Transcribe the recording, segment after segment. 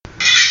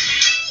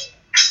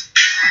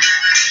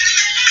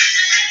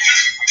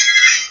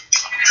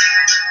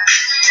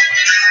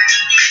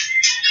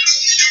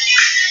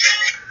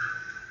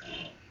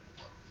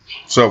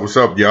What's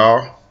up,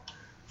 y'all?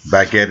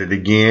 Back at it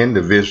again,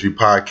 the Vince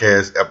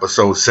Podcast,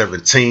 episode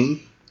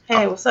 17.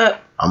 Hey, what's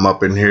up? I'm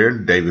up in here.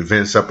 David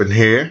Vince up in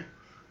here.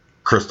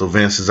 Crystal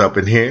Vince is up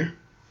in here.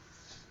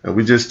 And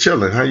we just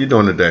chilling. How you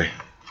doing today?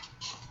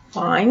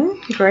 Fine.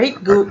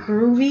 Great. Good.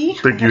 Groovy.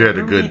 I think you had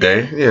a good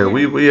day. Yeah,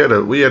 we had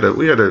a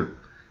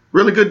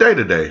really good day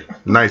today.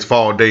 Nice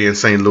fall day in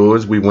St.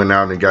 Louis. We went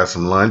out and got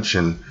some lunch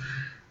and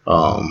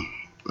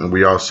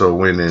we also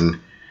went and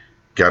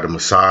got a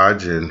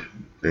massage, and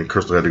then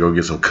Crystal had to go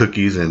get some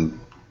cookies and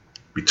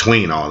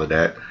between all of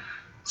that.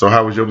 So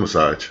how was your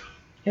massage?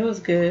 It was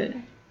good.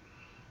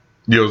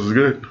 Yours was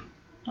good?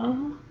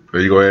 Uh-huh. Are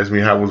you going to ask me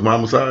how was my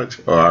massage?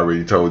 Oh, I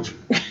already told you.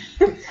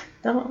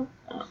 Don't.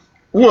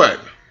 What?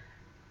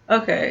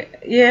 Okay.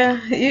 Yeah.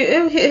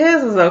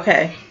 His was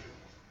okay.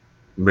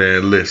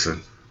 Man,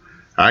 listen.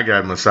 I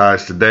got a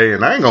massage today,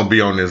 and I ain't going to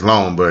be on this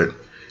long, but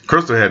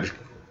Crystal had...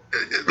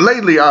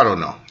 Lately, I don't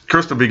know.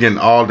 Crystal been getting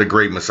all the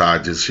great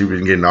massages. She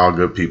been getting all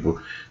good people.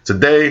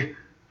 Today,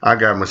 I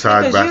got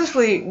massaged because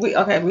usually we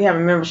have a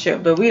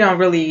membership, but we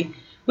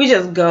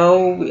just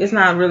go. It's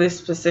not really a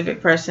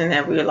specific person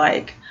that we're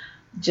like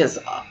just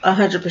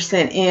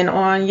 100% in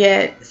on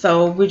yet.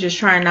 So we're just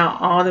trying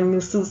out all the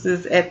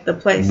masseuses at the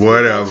place.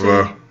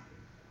 Whatever.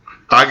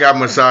 I got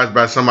massaged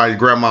by somebody's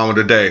grandmama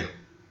today.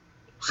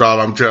 That's all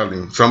I'm telling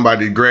you.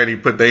 Somebody's granny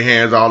put their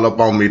hands all up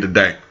on me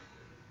today.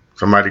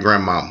 Somebody's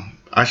grandmama.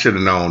 I should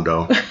have known,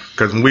 though.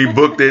 Because when we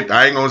booked it,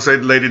 I ain't going to say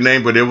the lady's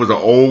name, but it was an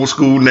old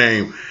school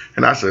name.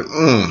 And I said,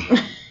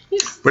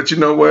 But you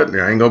know what?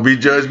 I ain't going to be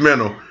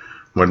judgmental.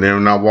 But then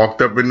when I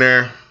walked up in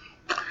there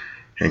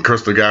and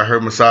Crystal got her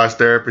massage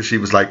therapist, she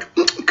was like,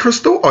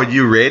 Crystal, are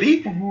you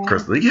ready? Mm-hmm.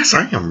 Crystal, yes,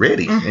 I am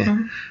ready.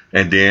 Mm-hmm.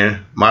 And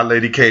then my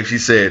lady came, she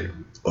said,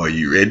 are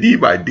you ready,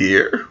 my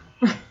dear?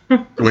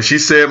 When she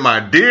said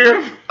my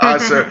dear, I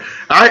said,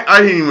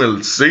 I didn't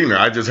even seen her.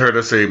 I just heard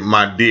her say,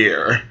 my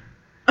dear.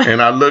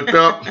 And I looked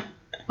up.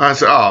 I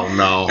said, oh,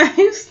 no.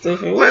 You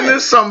stupid. When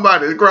there's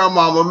somebody's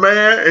grandmama,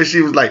 man. And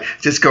she was like,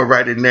 just go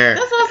right in there.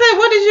 That's what I said.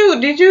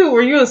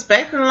 Were you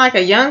expecting like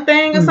a young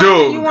thing or something?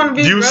 Dude, you want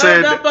to be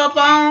rubbed up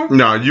on?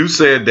 No, you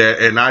said that,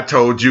 and I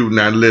told you,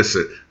 now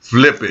listen,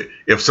 flip it.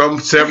 If some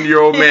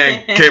 7-year-old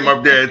man came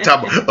up there and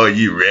talk about, are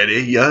you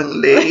ready,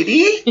 young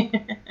lady?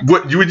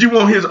 Would you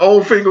want his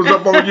old fingers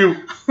up on you?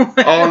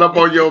 All up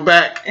on your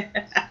back?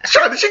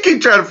 She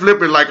keep trying to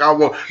flip it like I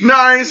want. No,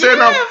 I ain't saying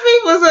no.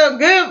 People's a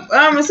good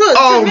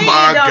oh to me,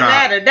 my it don't God.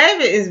 matter.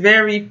 David is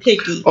very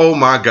picky. Oh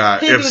my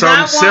God. If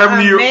some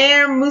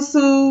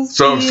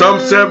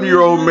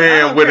 7-year-old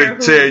man would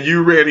have said,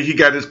 you ready, he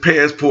got his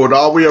pants pulled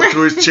all the way up to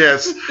his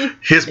chest,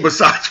 his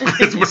massage on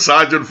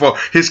the floor,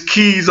 his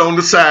keys on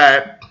the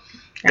side.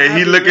 And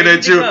he looking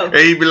at you, and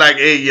he be like,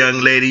 hey,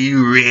 young lady,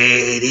 you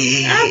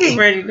ready? I'll be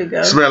ready to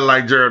go. Smelling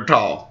like Jared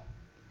Tall.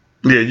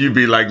 Yeah, you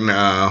be like,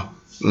 nah.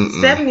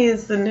 70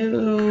 is the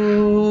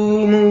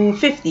new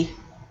 50.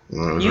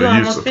 You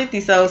almost 50,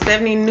 so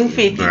 70 new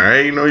 50. I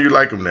ain't know you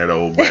like him that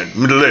old, but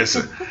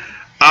listen.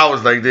 I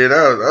was like, dude,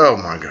 oh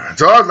my God.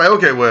 So I was like,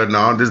 okay, well,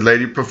 no, this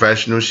lady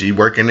professional, she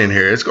working in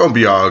here. It's going to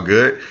be all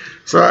good.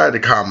 So I had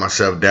to calm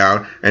myself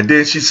down. And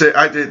then she said,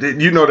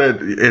 you know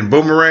that in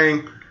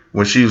Boomerang,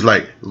 when she was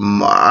like,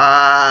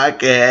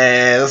 Marcus.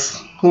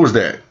 Who was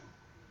that?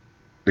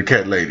 The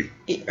cat lady.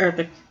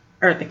 Eartha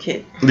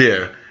Kitt.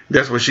 Yeah.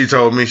 That's what she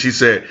told me. She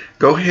said,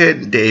 go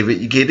ahead, David.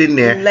 You get in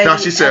there. Lady no,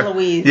 she said,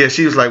 Eloise. Yeah,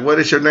 she was like, what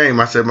is your name?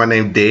 I said, my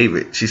name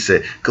David. She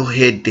said, go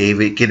ahead,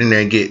 David. Get in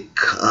there and get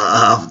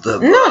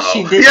comfortable. No,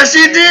 she didn't. Yes,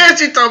 she did.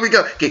 She told me,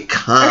 go get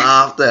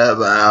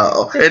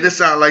comfortable. And it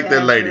sounded like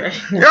that lady. I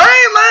ain't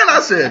lying.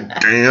 I said,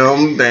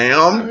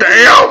 damn.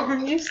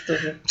 You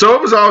stupid. So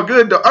it was all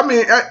good, though. I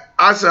mean,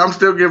 I said, I'm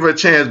still giving her a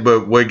chance,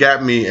 but what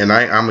got me, and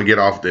I'm going to get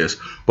off this,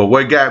 but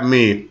what got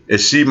me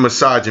is she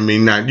massaging me.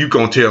 Now, you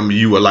going to tell me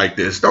you were like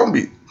this. Don't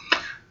be.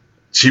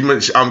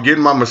 I'm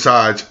getting my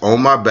massage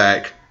on my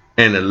back,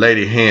 and the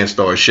lady hand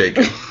started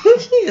shaking. You're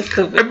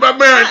stupid. But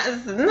man,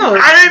 no,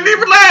 I didn't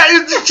even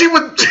lie.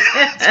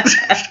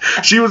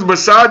 She was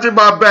massaging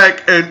my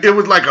back, and it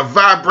was like a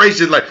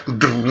vibration, like,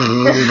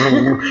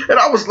 and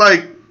I was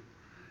like,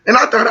 and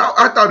I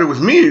thought it was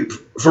me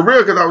for real,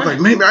 because I was like,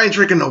 maybe I ain't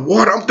drinking the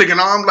water. I'm thinking,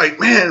 I'm like,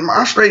 man,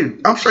 I'm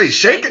straight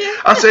shaking.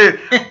 I said,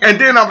 and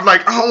then I was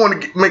like, I don't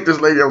want to make this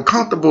lady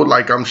uncomfortable.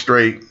 Like I'm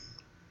straight,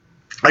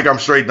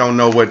 don't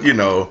know what,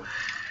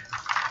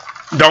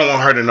 don't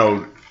want her to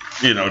know,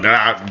 that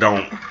I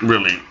don't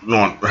really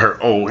want her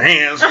old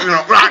hands, but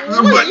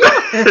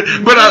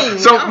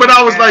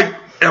I was like,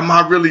 am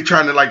I really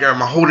trying to, like,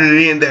 am I holding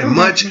it in that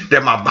much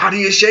that my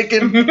body is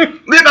shaking?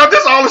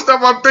 That's all the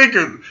stuff I'm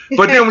thinking.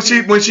 But then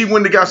when she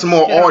went and got some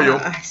more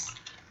oil,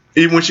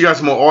 even when she got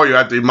some more oil,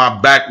 after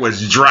my back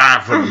was dry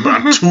for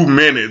about 2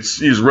 minutes.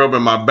 She was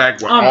rubbing my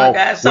back with all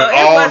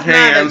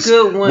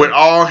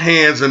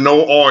hands and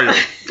no oil.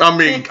 I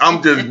mean,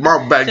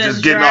 my back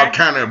just getting all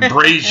kind of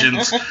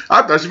abrasions.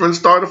 I thought she was going to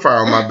start a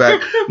fire on my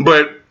back.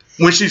 But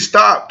when she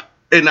stopped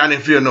and I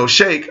didn't feel no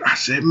shake, I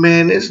said,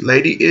 man, this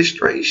lady is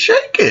straight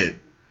shaking.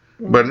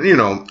 But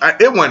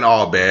it wasn't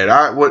all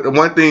bad.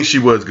 One thing she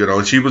was good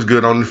on. She was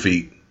good on the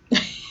feet.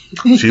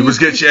 She was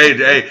good.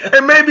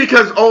 And maybe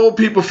because old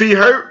people feet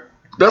hurt.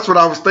 That's what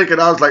I was thinking.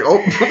 I was like,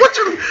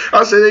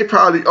 I said they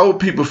probably old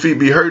people feet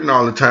be hurting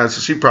all the time, so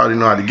she probably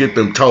know how to get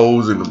them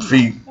toes and them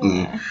feet.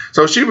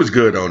 So she was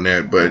good on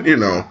that. But I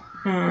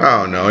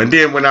don't know. And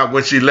then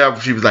when she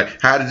left, she was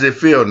like, "How does it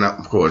feel?" Now,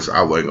 of course,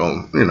 I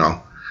wasn't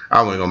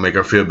gonna make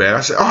her feel bad.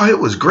 I said, "Oh, it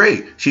was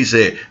great." She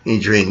said,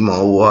 "You drink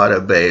more water,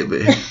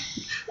 baby."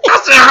 I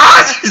said,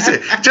 "Huh?" She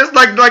said, just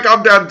like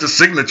I'm down at the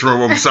signature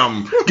room or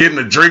something, getting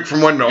a drink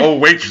from one of the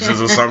old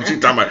waitresses or something. She's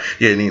talking about,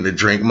 "You need to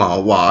drink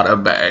more water,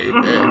 baby."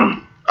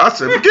 I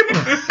said,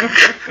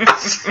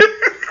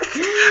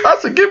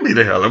 "Give me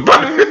the hell up."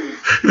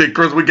 Then, of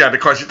course, we got the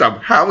car. She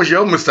thought, "How was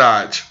your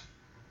massage?"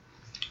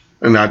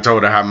 And I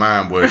told her how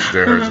mine was.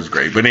 Hers was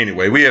great. But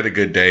anyway, we had a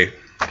good day.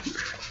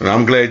 And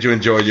I'm glad you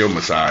enjoyed your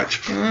massage.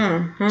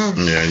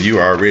 Yeah, you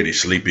are already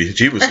sleepy.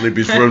 She was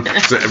sleepy.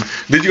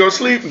 Did you go to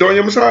sleep during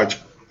your massage?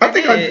 I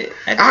think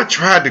I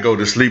tried to go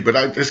to sleep, but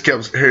I just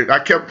kept.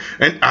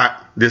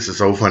 This is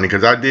so funny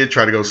because I did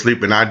try to go to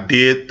sleep, and I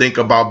did think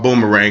about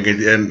Boomerang,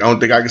 and the only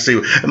thing I could see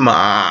was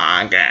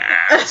my God.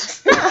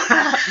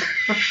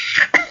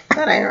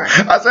 That ain't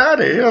right. I said, how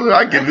the hell did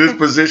I get in this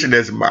position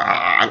that's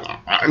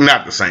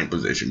not the same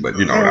position, but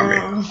you know what I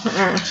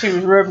mean. She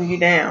was rubbing you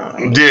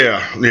down.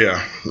 Yeah.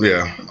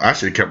 I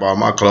should have kept all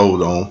my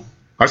clothes on.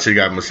 I should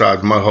have got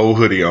massaged my whole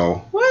hoodie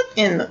on. What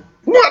in the...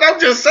 What? I'm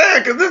just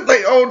saying, because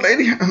this old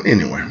lady...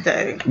 Anyway,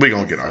 we're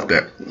going to get off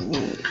that.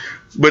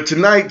 But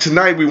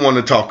tonight we want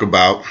to talk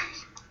about...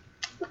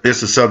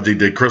 It's a subject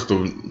that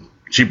Crystal,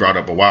 she brought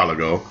up a while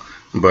ago.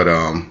 But,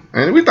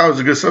 and we thought it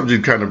was a good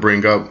subject to kind of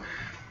bring up.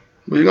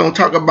 We're going to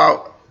talk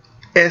about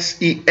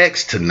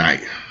sex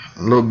tonight.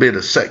 A little bit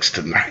of sex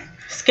tonight.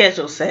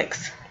 Schedule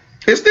sex.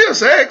 It's still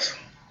sex.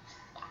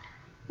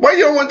 Why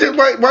you don't want to?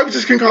 Why we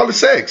just can call it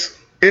sex?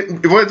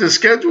 Was it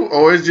schedule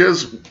or it's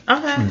just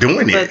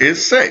doing it?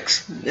 It's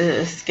sex.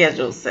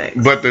 Schedule sex.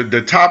 But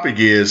the topic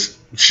is,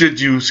 should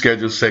you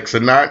schedule sex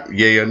or not?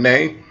 Yay or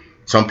nay?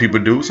 Some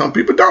people do, some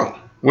people don't.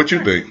 What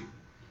you think?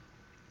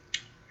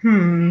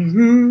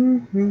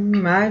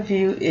 My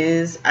view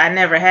is I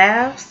never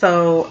have,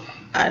 so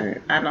I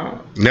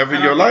don't. Never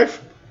in your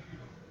life?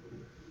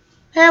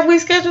 Have we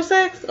scheduled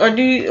sex, or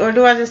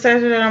do I just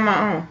schedule it on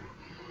my own?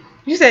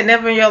 You said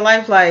never in your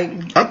life, like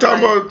I'm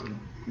talking about.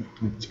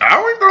 I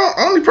ain't the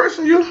only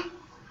person you.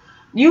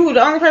 You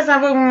the only person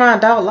I've been in my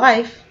adult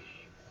life.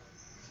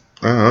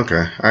 Oh,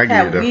 okay. I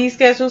get it. Have we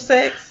scheduled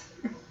sex?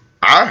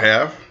 I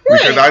have,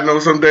 because I know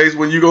some days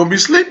when you're gonna be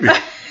sleepy.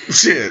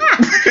 Shit.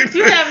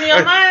 You have in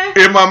your mind?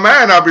 In my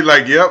mind, I'll be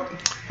like, "Yep,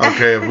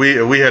 okay.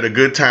 If we had a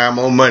good time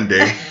on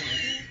Monday."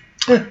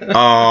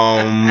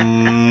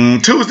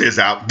 Tuesday's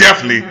out.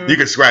 Definitely. You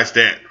can scratch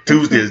that.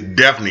 Tuesday is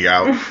definitely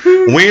out.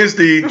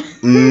 Wednesday,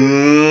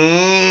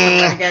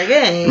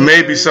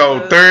 maybe so.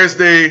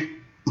 Thursday,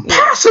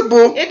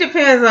 possible. It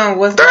depends on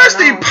what's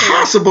Thursday, going on.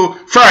 Possible.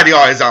 Friday,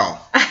 always on.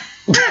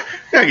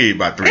 I'll give you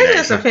about 3 days. It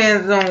just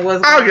depends on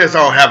what's going on. I guess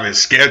I don't have it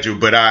scheduled,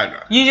 but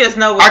you just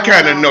know what's I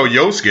kind of know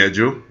your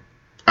schedule.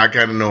 I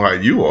kind of know how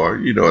you are, a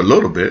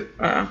little bit.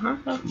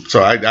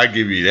 So I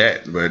give you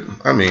that, but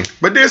I mean,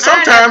 but then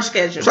sometimes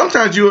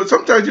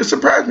you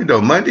surprise me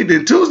though. Monday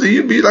then Tuesday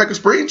you be like a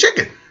spring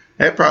chicken.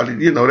 That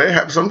probably that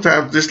happens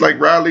sometimes. Just like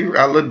Riley,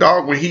 our little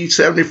dog, when he's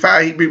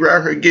 75, he be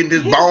around here getting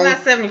his bone. He's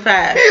not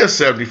 75. He is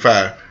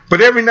 75.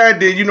 But every night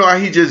then, how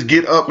he just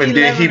get up and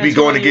then he be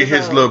going to get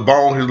his little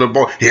bone.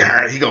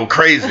 Yeah, he go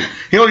crazy.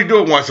 He only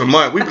do it once a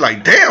month. We be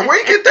like, damn, where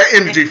you get that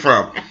energy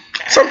from?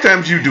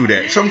 Sometimes you do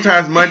that.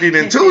 Sometimes Monday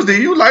and Tuesday,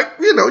 you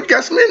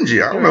got some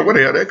energy. I don't know where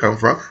the hell that come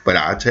from, but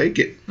I'll take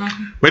it.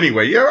 But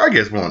anyway, I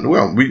guess we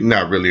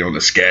not really on the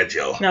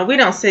schedule. No, we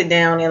don't sit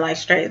down and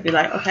straight be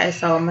like, okay,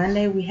 so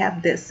Monday we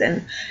have this,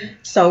 and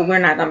so we're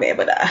not gonna be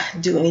able to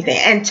do anything.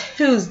 And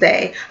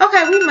Tuesday,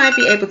 okay, we might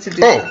be able to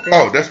do something.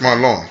 Oh, that's my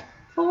alarm.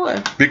 For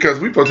what? Because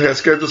we supposed to have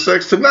scheduled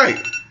sex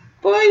tonight.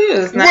 Boy, you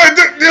is not.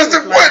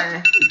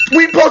 What?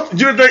 We supposed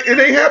to? It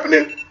ain't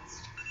happening.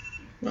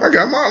 I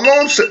got my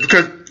alarm set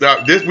because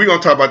we're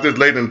gonna talk about this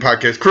later in the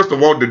podcast. Crystal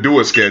wanted to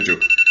do a schedule.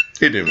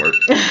 It didn't work.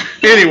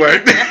 Anyway,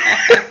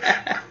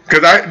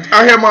 because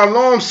I had my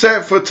alarm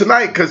set for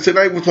tonight because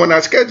tonight was one of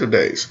our scheduled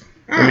days.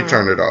 Let me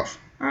turn it off.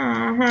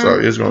 So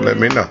it's gonna let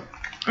me know.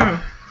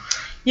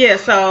 Yeah.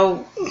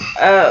 So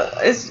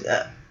it's.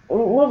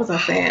 What was I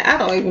saying? I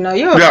don't even know.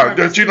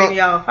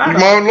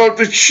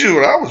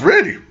 Shoot, I was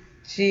ready.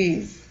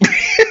 Jeez.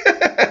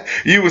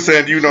 You were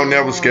saying you don't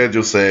never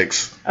schedule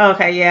sex.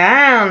 Okay,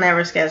 yeah, I don't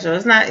never schedule.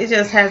 It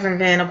just hasn't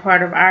been a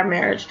part of our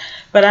marriage.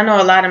 But I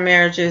know a lot of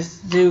marriages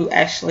do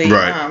actually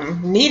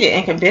need it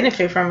and can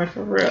benefit from it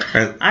for real.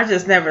 And I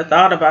just never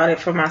thought about it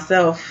for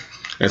myself.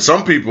 And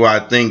some people I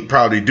think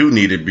probably do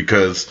need it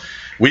because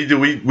we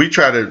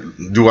try to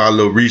do our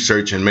little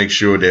research and make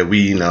sure that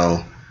we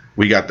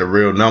got the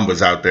real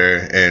numbers out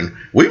there. And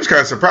we was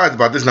kind of surprised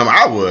about this number.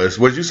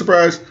 Was you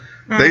surprised?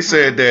 They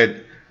said that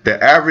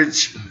the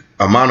average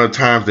amount of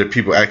times that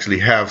people actually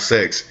have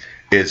sex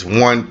is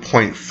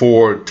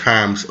 1.4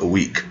 times a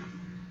week.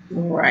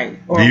 Right.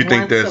 Or Do you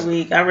think once that's a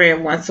week? I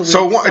read once a week.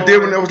 so?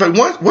 Then when I was like,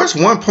 what's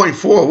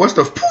 1.4? What's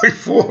the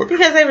 0.4?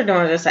 Because they were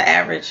doing just an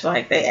average,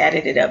 like they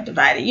added it up,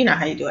 divided. You know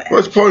how you do it.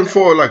 What's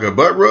 0.4, like a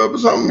butt rub or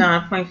something?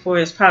 No,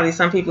 0.4 is probably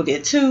some people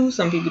did 2,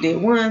 some people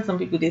did 1, some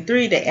people did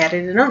 3. They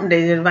added it up and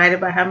they divided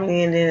by how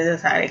many, and then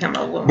that's how they come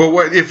up with. But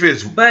what if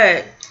it's?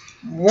 But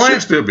one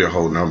should still be a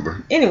whole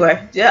number.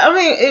 Anyway, yeah, I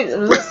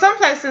mean, some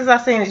places I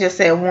seen it just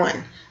said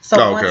 1.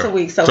 So once a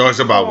week. So it's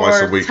about once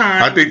a week.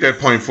 Times, I think that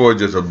 0.4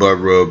 is just a butt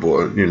rub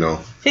or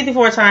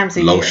 54 times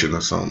a lotion year.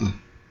 or something.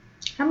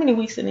 How many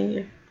weeks in a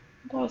year?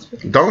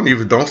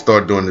 Don't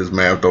start doing this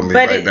math on me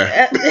like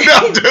that.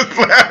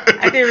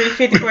 I did read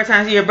 54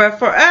 times a year, but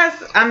for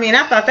us, I mean,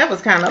 I thought that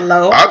was kind of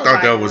low. I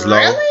thought that was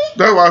really? low.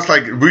 That was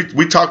like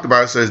we talked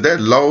about it. Says that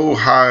low,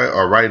 high,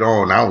 or right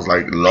on. I was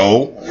like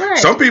low. Right.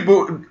 Some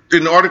people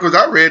in the articles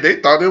I read, they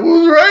thought it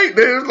was right.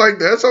 They was like,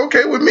 that's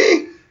okay with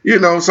me.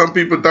 Some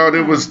people thought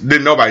it was.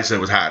 Then nobody said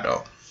it was high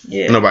though.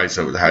 Yeah. Nobody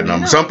said it was a high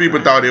number. Some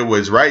people thought it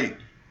was right.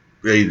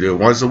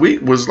 Once a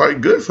week was like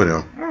good for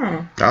them.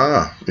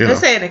 Let's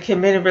say in a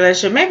committed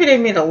relationship, maybe they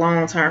mean a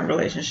long-term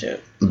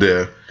relationship.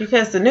 Yeah.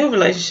 Because the new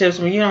relationships,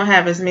 when you don't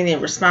have as many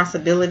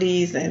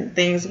responsibilities and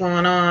things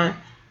going on,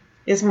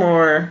 it's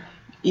more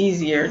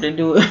easier to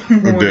do it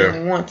more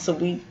than once a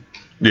week.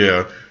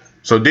 Yeah.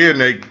 So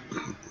then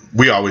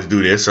we always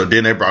do this. So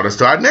then they brought us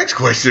to our next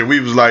question. We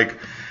was like,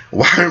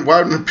 why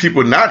are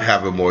people not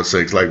having more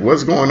sex? Like,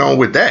 what's going on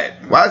with that?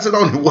 Why is it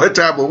only one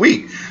time a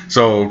week?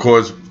 So, of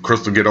course,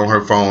 Crystal get on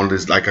her phone.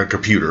 It's like a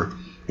computer.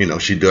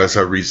 She does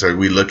her research.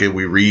 We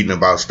reading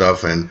about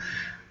stuff. And,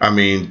 I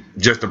mean,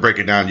 just to break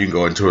it down, you can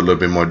go into a little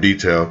bit more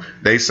detail.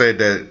 They said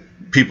that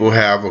people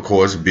have, of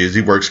course,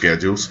 busy work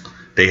schedules.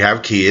 They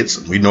have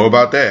kids. We know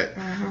about that.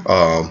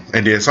 Mm-hmm.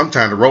 And then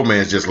sometimes the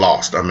romance just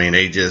lost. I mean,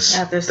 they just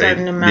after a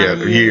certain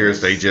amount of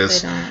years, they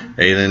just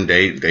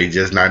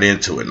not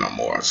into it no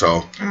more.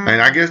 So,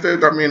 and I guess that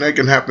that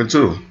can happen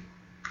too.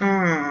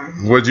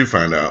 What'd you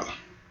find out?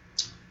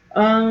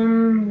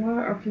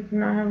 Why are people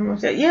not having more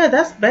sex? Yeah,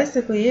 that's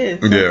basically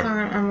it.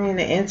 Sometimes, I mean,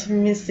 the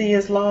intimacy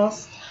is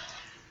lost.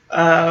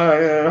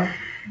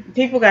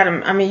 People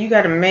gotta. I mean, you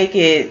gotta make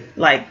it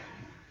like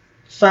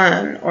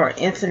fun or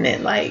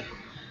intimate, like.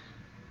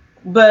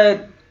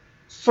 But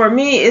for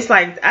me, it's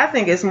like I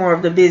think it's more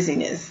of the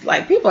busyness.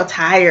 Like people are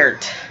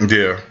tired.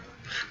 Yeah.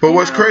 But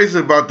what's crazy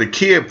about the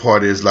kid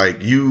part is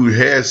like you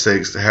had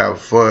sex to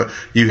have fun.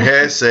 You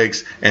had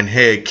sex and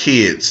had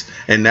kids,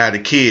 and now the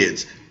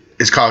kids.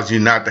 It's caused you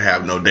not to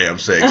have no damn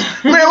sex.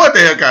 Man, what the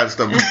hell kind of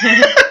stuff?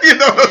 You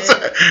know what I'm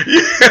saying?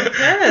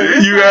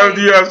 Yeah.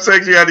 You have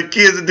sex, you have the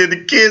kids, and then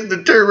the kids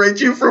deteriorate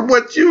you from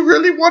what you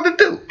really want to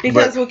do.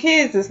 Because with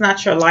kids, it's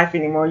not your life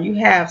anymore. You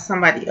have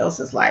somebody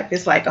else's life.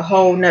 It's like a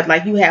whole nother,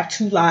 like you have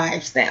 2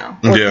 lives now,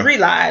 or 3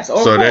 lives, or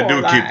 4 so that do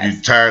lives. keep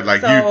you tired.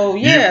 Like so,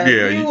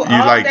 you all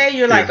like, day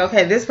you're like,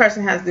 okay, this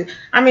person has to.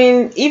 I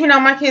mean, even though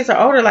my kids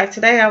are older, like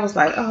today I was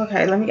like, oh,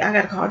 okay, I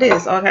gotta call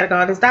this, or I gotta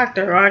call this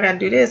doctor, or I gotta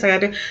do this,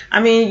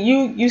 I mean,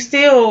 you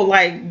still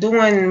like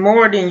doing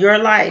more than your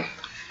life.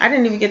 I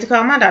didn't even get to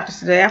call my doctor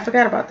today. I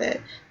forgot about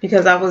that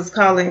because I was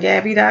calling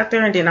Gabby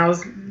doctor, and then I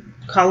was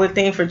calling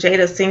thing for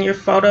Jada senior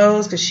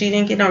photos because she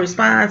didn't get no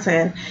response,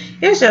 and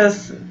it's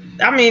just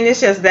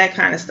that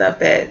kind of stuff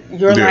that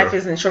your life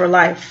isn't your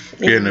life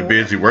anymore. In a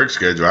busy work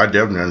schedule, I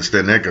definitely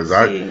understand that because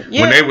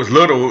when they was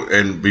little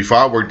and before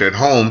I worked at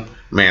home,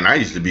 man, I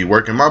used to be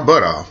working my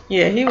butt off.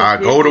 Yeah, he was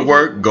busy. Go to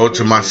work, go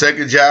to my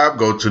second job,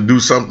 go to do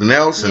something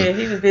else. And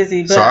he was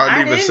busy. But so I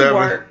didn't at 7.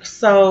 Work,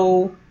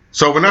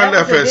 so when I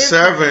left at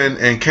 7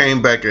 and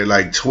came back at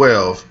like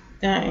 12.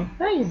 Dang,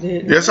 no, you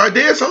didn't. Yes, I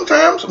did.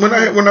 Sometimes when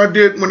I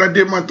did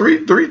my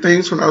three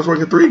things when I was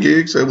working 3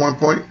 gigs at one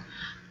point.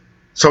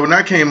 So when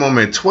I came home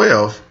at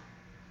 12,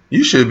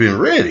 you should have been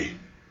ready.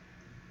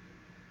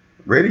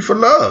 Ready for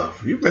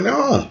love. You've been at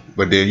home.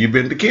 But then you've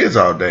been to kids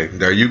all day.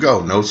 There you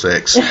go. No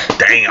sex.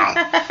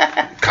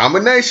 Damn.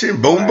 Combination.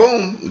 Boom,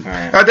 boom.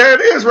 Right. There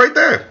it is right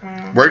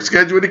there. Work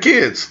schedule with the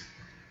kids.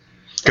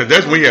 Because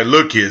that's when you had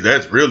little kids.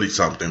 That's really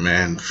something,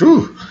 man.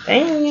 Whew.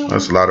 Damn.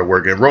 That's a lot of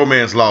work. And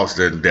romance lost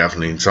it,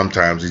 definitely.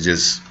 Sometimes you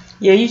just...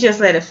 Yeah, you just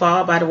let it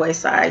fall by the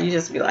wayside. You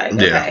just be like,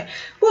 okay,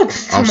 well,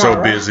 tomorrow. I'm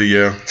so busy,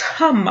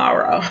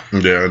 Tomorrow.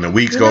 Yeah, and the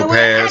weeks go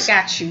past.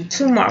 I got you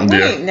tomorrow.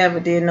 We ain't never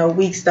did no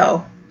weeks,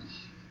 though.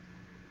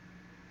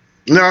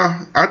 No,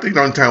 I think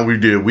the only time we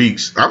did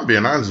weeks, I'm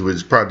being honest with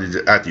you, probably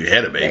just after you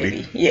had a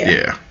baby.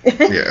 Yeah.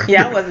 Yeah.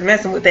 Yeah, I wasn't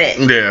messing with that.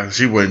 Yeah,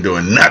 she wasn't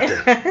doing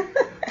nothing.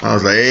 I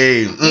was like,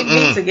 hey, get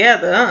me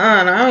together. No,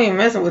 I ain't even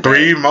messing with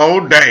 3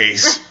 more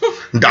days.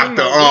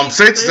 Dr.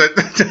 Simpson.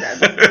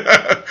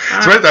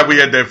 Especially we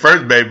had that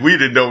first baby. We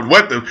didn't know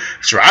what the.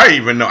 I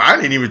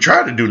didn't even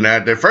try to do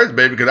that first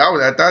baby because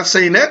after I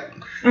seen that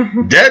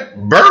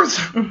birth,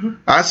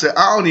 I said,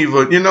 I don't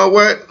even, you know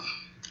what?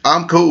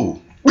 I'm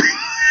cool.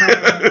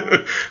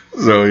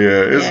 So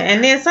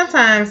and then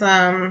sometimes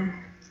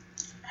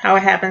how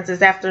it happens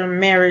is after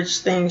marriage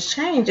things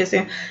change.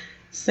 It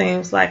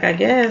seems like, I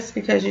guess,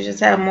 because you just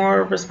have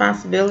more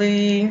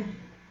responsibility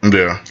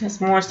Yeah.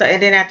 It's more stuff.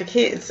 And then after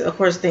kids, of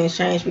course, things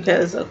change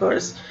because, of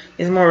course,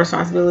 there's more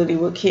responsibility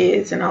with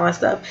kids and all that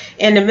stuff.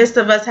 In the midst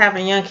of us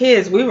having young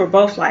kids, we were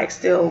both like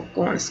still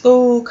going to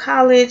school,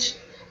 college.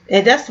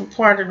 And that's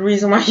part of the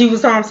reason why you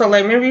was home so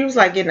late. Remember, you was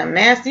like getting a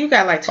master. You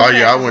got like 2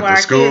 masters. I went to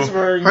school.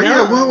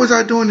 What was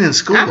I doing in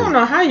school? I don't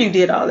know how you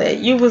did all that.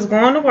 You was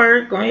going to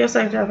work, going to your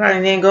secretary,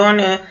 and then going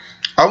to.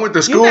 I went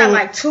to school. You got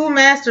like 2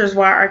 masters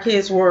while our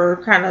kids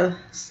were kind of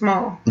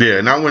small. Yeah,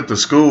 and I went to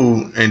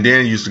school and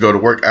then used to go to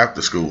work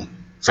after school.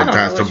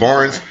 Sometimes to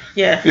Barnes.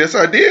 Yeah. Yes,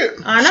 I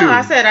did. I know. Shoot.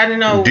 I said I didn't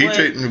know.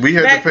 We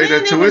had to pay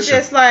that tuition. It was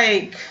just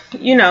like,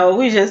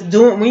 we just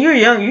doing. When you're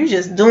young, you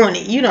just doing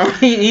it. You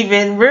don't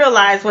even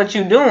realize what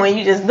you're doing.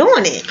 You just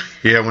doing it.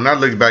 Yeah. When I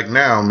look back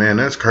now, man,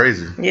 that's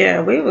crazy.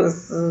 Yeah, we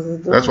was.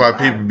 That's why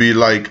people be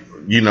like,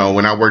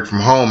 when I work from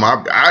home,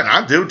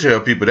 I do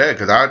tell people that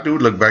because I do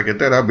look back at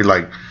that. I'd be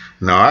like,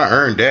 no, I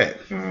earned that.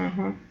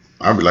 Mm-hmm.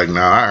 I'd be like,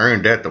 no, I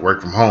earned that to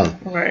work from home.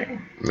 Right.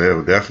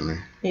 Yeah,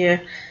 definitely.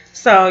 Yeah.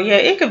 So yeah,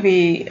 it could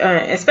be.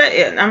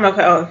 I'm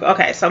okay.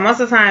 Okay. So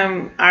most of the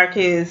time, our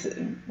kids.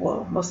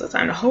 Well, most of the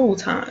time, the whole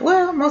time.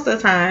 Well, most of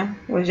the time,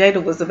 when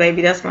Jada was a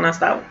baby, that's when I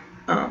stopped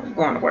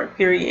going to work.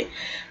 Period.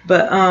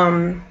 But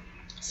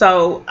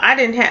so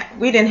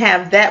we didn't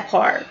have that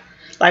part.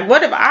 Like,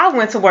 what if I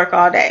went to work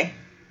all day,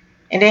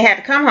 and then had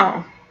to come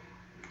home,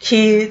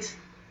 kids,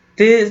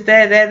 this,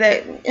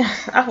 that.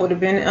 I would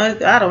have been.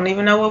 I don't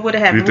even know what would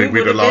have happened. You think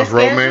we'd have lost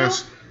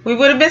romance? We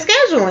would have been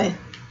scheduling.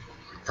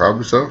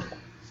 Probably so.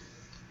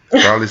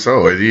 Probably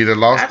so. It either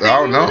lost. I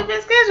don't know.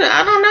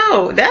 I don't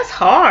know. That's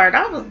hard.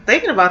 I was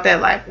thinking about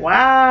that. Like,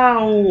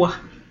 wow.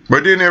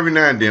 But then every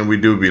now and then we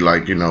do be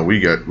like, we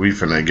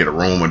finna get a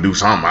room or do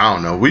something. I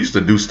don't know. We used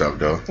to do stuff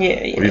though.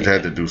 Yeah. We just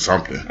had to do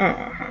something.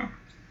 Uh-huh.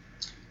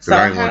 So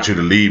I didn't want you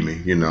to leave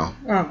me. Oh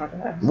my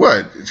God.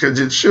 What?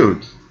 Because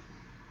shoot.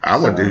 I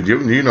went to,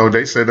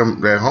 they said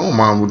that home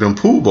mom with them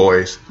pool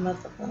boys. Yeah.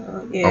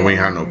 Oh, we ain't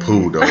had no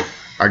pool though.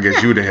 I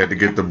guess you'd have had to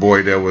get the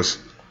boy that was.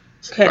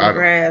 Cutting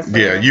grass.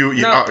 Yeah,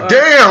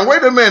 damn,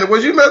 wait a minute.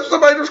 Was you messing with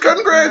somebody that was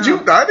cutting grass? No.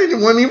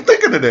 Wasn't even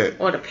thinking of that.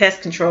 Or the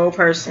pest control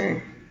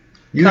person.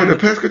 You had a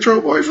pest control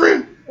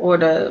boyfriend? Or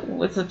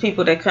what's the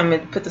people that come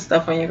and put the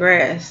stuff on your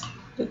grass?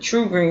 The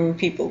True Green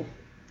people.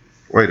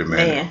 Wait a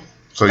minute. Man.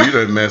 So you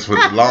done mess with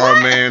the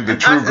lawn man, the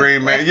True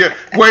Green man. Yeah,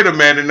 wait a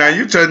minute. Now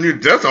you telling you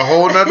that's a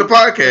whole nother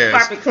podcast.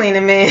 Carpet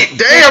cleaning man.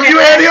 Damn, you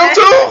had him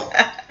too?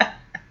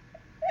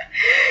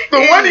 The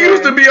one that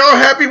used to be all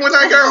happy when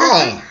I got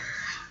home.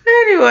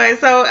 Anyway,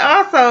 so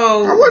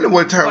also... I wonder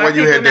what time when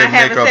you had that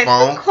makeup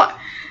on.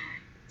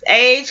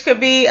 Age could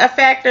be a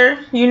factor.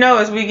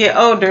 As we get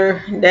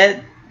older,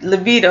 that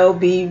libido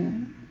be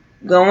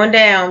going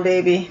down,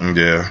 baby.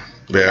 Yeah.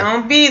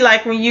 Don't be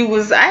like when you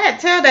was... I had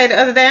to tell that the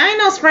other day, I ain't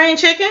no spring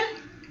chicken.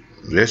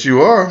 Yes,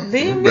 you are.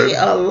 Leave me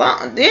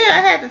alone. Yeah, I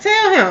had to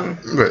tell him.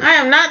 But I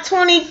am not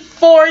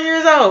 24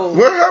 years old.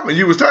 What happened?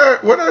 You was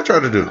tired? What did I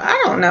try to do?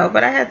 I don't know,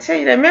 but I had to tell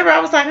you that. Remember,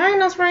 I was like, I ain't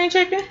no spring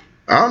chicken.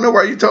 I don't know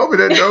why you told me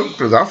that though,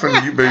 because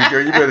you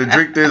better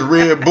drink this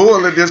Red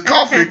Bull and this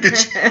coffee.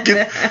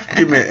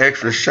 Give me an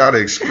extra shot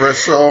of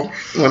espresso.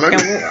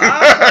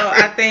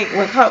 I think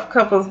when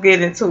couples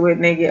get into it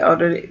and they get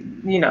older,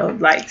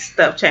 like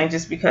stuff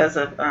changes because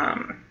of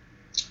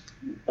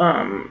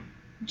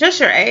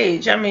just your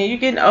age. I mean, you're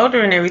getting older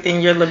and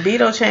everything. Your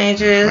libido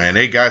changes. Man,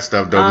 they got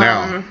stuff though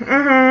now.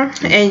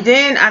 Mm-hmm. And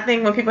then I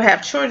think when people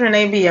have children,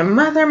 they be in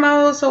mother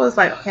mode. So it's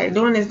like, okay,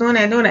 doing this, doing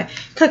that,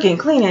 cooking,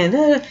 cleaning.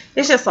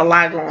 It's just a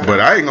lot going on. But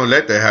I ain't gonna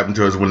let that happen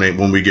to us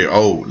when we get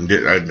old.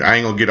 I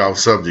ain't gonna get off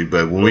subject,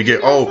 but when we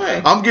get old,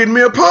 I'm getting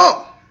me a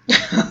pump.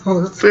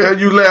 What the hell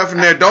you laughing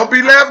at? Don't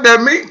be laughing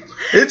at me.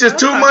 It's just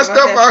too much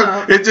stuff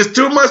out. It's just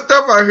too much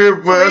stuff out here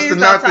for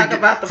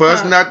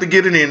us not to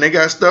get it in. They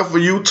got stuff for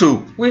you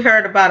too. We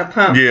heard about a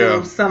pump.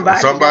 Yeah,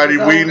 somebody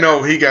we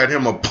know. He got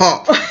him a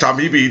pump. Tom,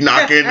 he be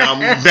knocking them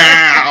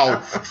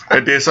down.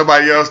 And then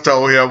somebody else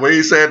told him when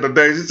he said the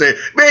things. He said,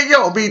 "Man, you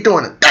don't be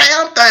doing a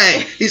damn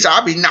thing." He said,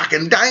 "I be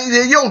knocking down.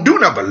 You don't do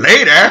nothing but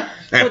lay there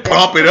and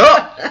pump it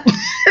up."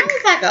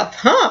 It's like a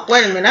pump.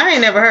 Wait a minute, I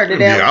ain't never heard of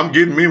that. Yeah, I'm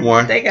getting me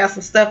one. They got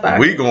some stuff out.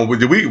 We gonna be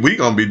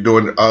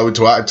doing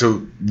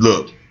to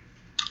look.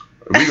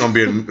 We gonna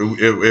be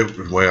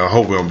I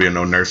hope we don't be in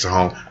no nursing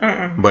home.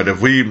 But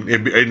if we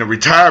in a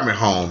retirement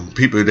home,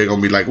 people they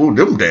gonna be like, "Ooh,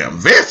 them damn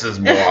vessels,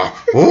 boy."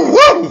 Ooh,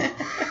 woo.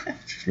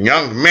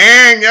 Young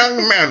man.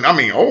 I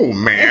mean, old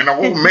man.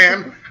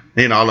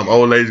 All them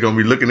old ladies gonna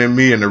be looking at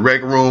me in the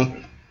rec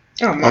room.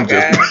 Oh my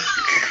God.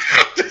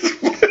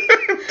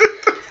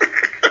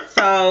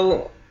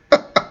 So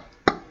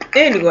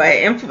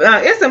anyway,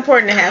 it's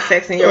important to have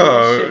sex in your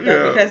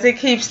relationship because it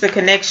keeps the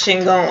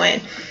connection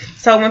going.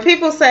 So when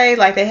people say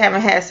like they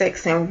haven't had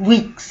sex in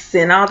weeks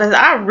and all this,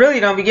 I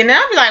really don't be getting it.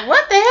 I'll be like,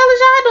 what the hell is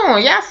y'all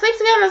doing? Y'all sleep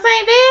together in the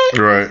same bed?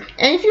 Right.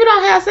 And if you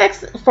don't have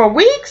sex for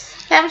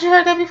weeks, haven't you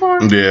heard that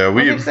before? Yeah,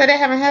 when people say they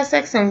haven't had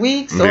sex in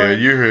weeks, or yeah,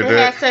 you heard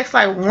they had sex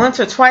like once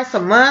or twice a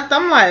month.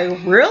 I'm like,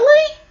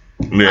 really?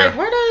 Yeah. Like,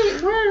 where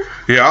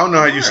yeah, I don't know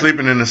how you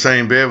sleeping in the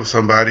same bed with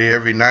somebody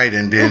every night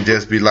and then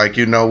just be like,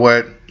 you know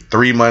what?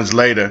 3 months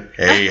later,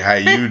 hey, how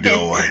you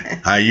doing?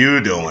 How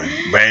you doing?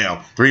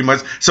 Bam, 3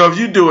 months. So if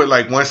you do it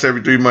like once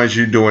every 3 months,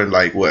 you're doing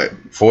like what,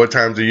 4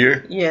 times a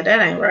year? Yeah,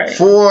 that ain't right.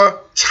 4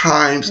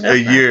 times a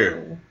year.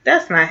 Cool.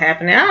 That's not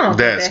happening. I don't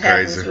That's think that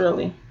crazy. happens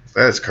really.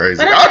 That's crazy.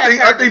 But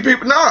I think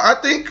people. No, I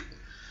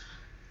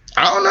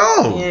don't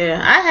know.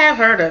 Yeah, I have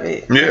heard of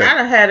it. Yeah. And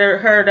I had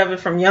heard of it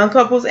from young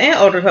couples and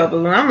older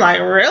couples, and I'm like,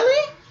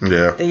 really?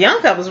 Yeah. The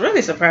young couples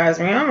really surprised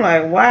me. I'm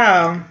like,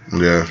 wow.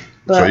 Yeah.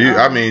 But, So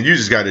you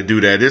just got to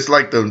do that. It's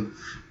like the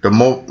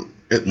most.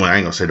 Well, I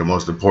ain't gonna say the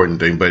most important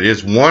thing, but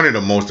it's one of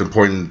the most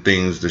important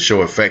things to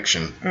show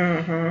affection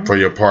for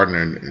your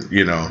partner,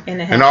 you know,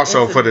 and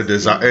also for the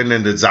desire and the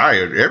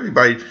desire.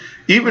 Everybody,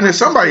 even if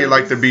somebody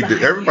like to be,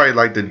 everybody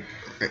like to,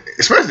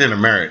 especially in a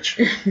marriage,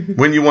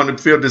 when you want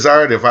to feel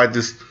desired.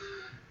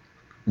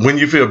 When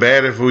you feel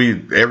bad, if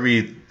we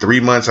every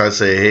 3 months I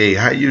say, hey,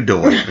 how you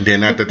doing? And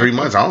then after 3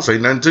 months, I don't say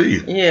nothing to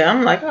you. Yeah,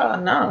 I'm like, oh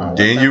no.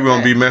 Then you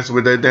gonna be messing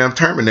with that damn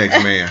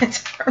Terminex man.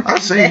 I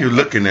seen you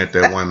looking at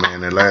that one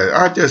man that last.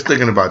 I was just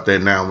thinking about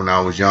that now when I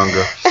was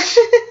younger.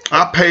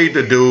 I paid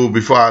the dude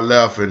before I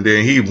left, and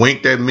then he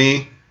winked at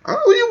me. Oh,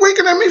 what are you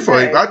winking at me for?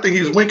 Right. I think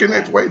he was winking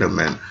at. Wait a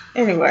minute.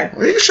 Anyway,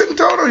 well, you shouldn't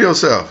told on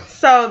yourself.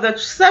 So the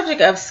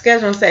subject of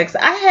scheduling sex,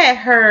 I had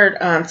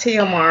heard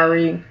Tia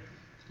Mowry,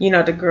 you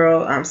know, the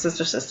girl,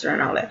 sister,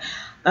 and all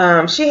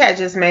that. She had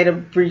just made a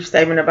brief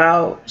statement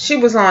about, she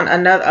was on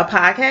a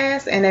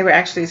podcast, and they were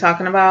actually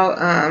talking about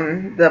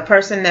the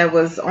person that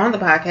was on the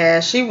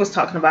podcast. She was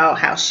talking about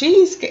how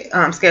she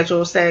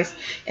scheduled sex,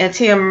 and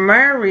Tia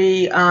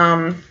Mowry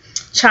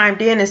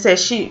chimed in and said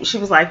she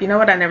was like, you know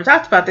what, I never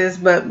talked about this,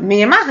 but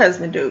me and my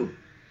husband do.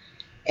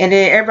 And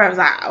then everybody was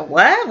like,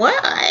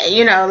 what?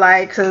 You know,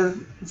 like, because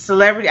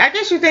celebrity, I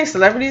guess you think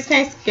celebrities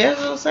can't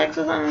schedule sex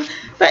or something.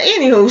 But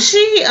anywho,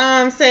 she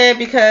said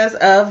because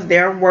of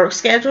their work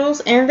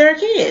schedules and their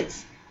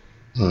kids.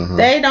 Mm-hmm.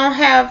 They don't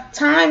have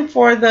time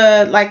for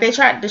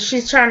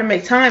she's trying to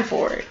make time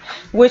for it,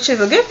 which is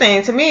a good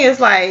thing. To me, it's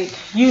like,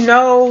 you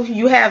know,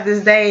 you have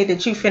this day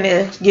that you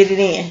finna get it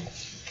in.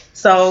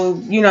 So,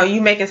 you know,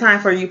 you making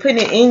time for it, you putting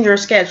it in your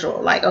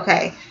schedule. Like,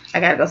 okay, I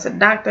gotta go to the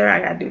doctor, I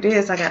gotta do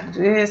this,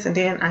 and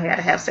then I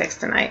gotta have sex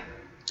tonight.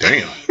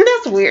 Damn.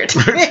 That's weird.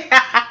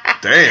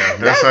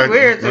 Damn. That's like,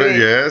 weird to me.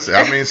 Yes.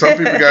 I mean, some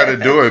people gotta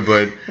do it,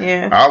 but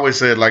yeah. I always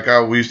said, like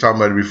we was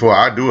talking about it before,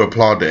 I do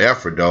applaud the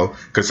effort, though,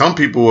 because some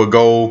people will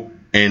go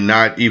and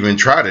not even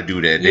try to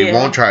do that. They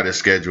won't try to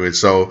schedule it.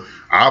 So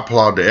I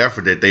applaud the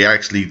effort that they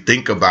actually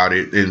think about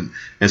it, and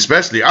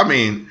especially, I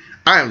mean,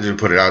 I am just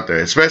put it out there,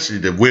 especially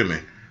the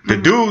women. The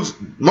dudes,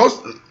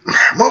 most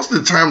of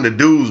the time, the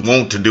dudes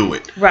want to do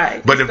it.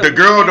 Right. But if the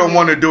girl don't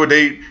want to do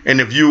it, and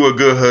if you a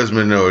good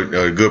husband or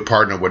a good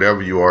partner,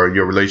 whatever you are in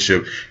your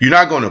relationship, you're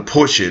not going to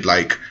push it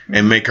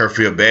and make her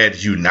feel bad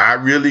that you're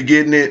not really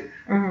getting it.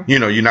 Mm-hmm. You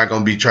know, you're not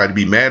going to try to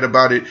be mad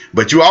about it,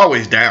 but you're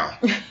always down.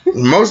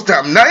 Most of the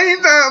time,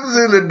 9 times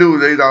in the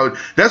dudes,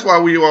 that's why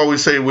we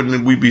always say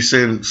when we be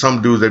seeing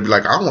some dudes, they be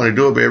like, I want to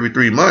do it every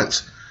 3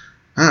 months.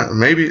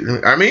 Maybe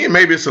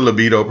it's a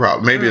libido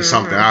problem. Maybe it's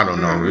something, I don't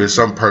know. It's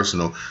something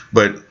personal.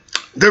 But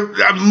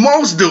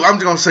most dudes, I'm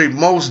just going to say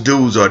most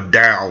dudes are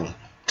down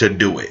to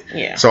do it.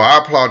 Yeah. So I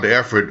applaud the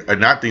effort,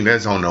 and I think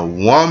that's on the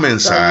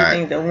woman's side. You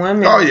think the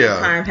women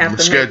have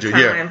to schedule,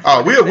 make time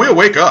Oh, we'll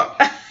wake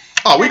up.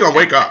 Oh, we going to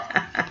wake up.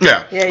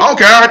 Yeah. I don't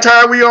care how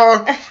tired we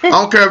are. I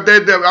don't care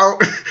if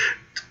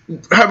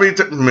how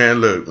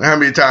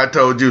many times I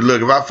told you,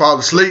 look, if I fall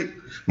asleep,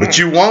 but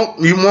you won't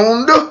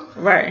do.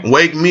 Right.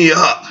 Wake me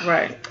up.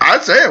 Right. I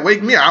said,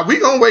 wake me up. We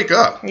gonna wake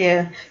up.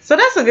 Yeah. So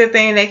that's a good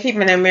thing. They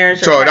keeping their marriage.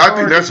 So I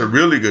think that's a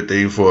really good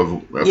thing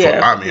for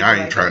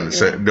I ain't trying to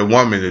say the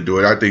woman to do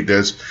it. I think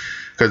that's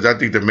because I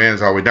think the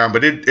man's always down,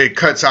 but it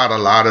cuts out a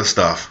lot of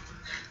stuff.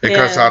 It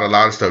cuts out a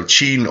lot of stuff.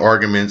 Cheating,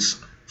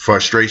 arguments,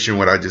 frustration.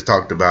 What I just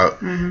talked about.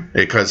 Mm-hmm.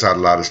 It cuts out a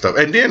lot of stuff.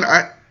 And then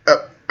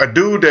a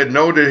dude that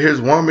know that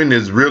his woman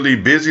is really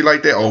busy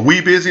like that, or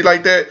we busy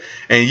like that,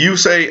 and you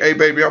say, hey,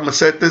 baby, I'm going to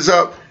set this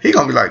up, he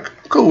going to be like,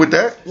 cool with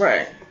that.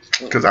 Right.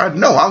 Because I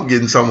know I'm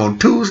getting some on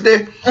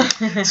Tuesday,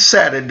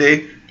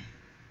 Saturday.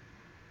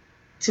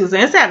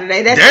 Tuesday and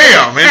Saturday.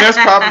 Damn, man, that's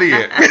probably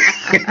it.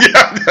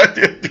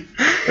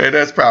 And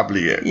that's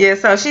probably it. Yeah,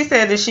 so she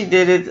said that she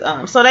did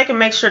it so they can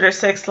make sure their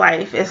sex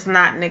life is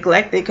not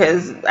neglected,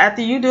 because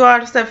after you do all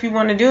the stuff you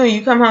want to do and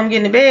you come home,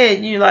 get in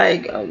bed, you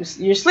like,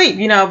 you're asleep,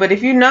 you know. But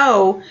if you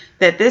know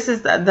that this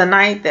is the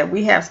night that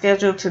we have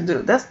scheduled to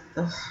do,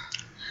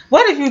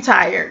 what if you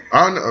tired?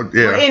 I know,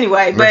 yeah. Well,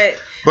 anyway, but okay,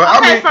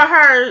 I mean, for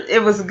her,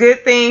 it was a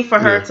good thing for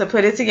her to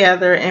put it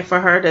together and for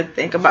her to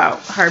think about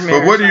her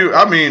marriage. But what do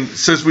you,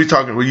 since we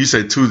talking, when you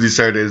said Tuesday,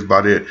 Saturday is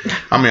about it,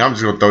 I'm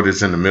just going to throw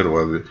this in the middle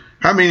of it.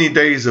 How many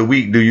days a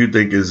week do you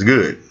think is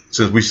good?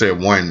 Since we said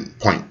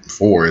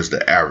 1.4 is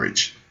the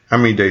average. How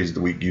many days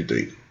a week do you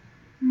think?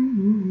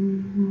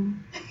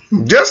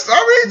 Mm-hmm. Just say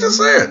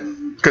it.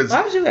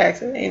 Why would you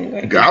ask it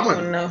anyway? I'm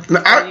gonna know.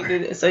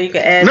 So you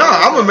can add. No,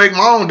 I'm gonna make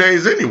my own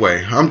days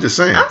anyway. I'm just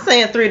saying. I'm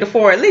saying 3 to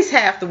 4, at least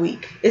half the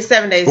week. It's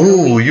 7 days.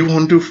 Ooh, you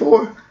want to do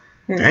 4?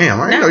 Damn,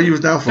 I didn't know you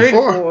was down for 3 to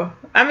 4. 4.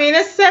 I mean,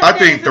 it's 7 I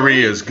think days a 3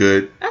 week. is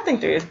good. I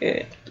think 3 is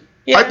good.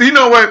 Yeah. You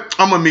know what?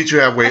 I'm gonna meet you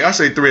halfway. I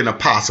say 3 in the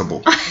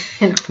possible.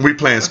 We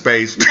playing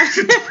space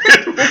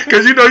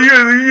because you know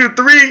you're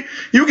 3.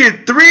 You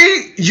get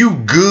 3, you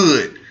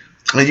good,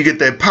 and you get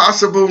that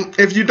possible.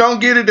 If you don't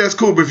get it, that's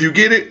cool. But if you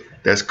get it,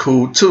 that's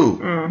cool too.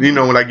 Mm-hmm. You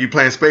know, like you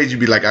playing space, you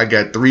be like, I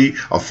got 3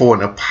 or 4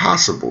 in the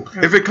possible.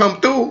 Mm-hmm. If it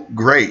come through,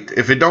 great.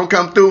 If it don't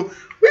come through,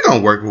 we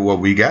gonna work with what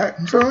we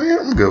got. So yeah,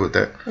 I'm good with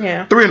that.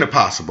 Yeah. 3 in the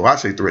possible. I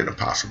say 3 in the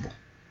possible.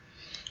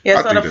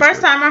 Yeah, so the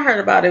first time I heard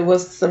about it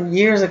was some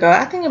years ago.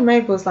 I think it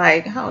maybe was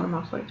like, how old am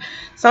I? 40?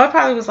 So it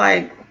probably was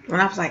like when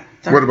I was like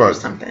 30 what about or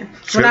something.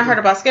 Scheduling? When I heard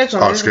about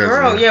scheduling. This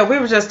girl, scheduling. we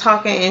were just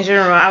talking in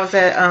general. I was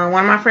at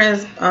one of my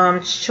friends'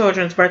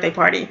 children's birthday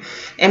party.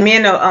 And me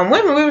and the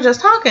women, we were just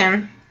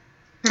talking.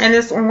 And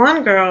this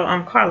one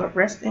girl, Carla,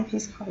 rest in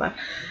peace, Carla.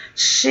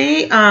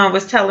 She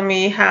was telling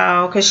me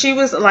how, because she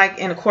was like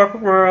in the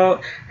corporate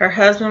world, her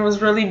husband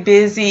was really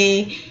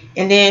busy,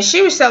 and then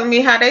she was telling me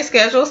how they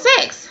schedule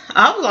sex.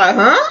 I was like,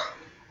 huh?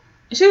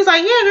 She was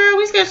like, yeah, girl,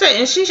 we schedule sex.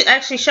 And she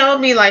actually showed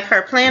me like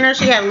her planner.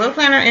 She had a little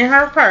planner in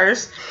her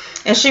purse.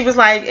 And she was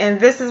like, and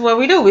this is what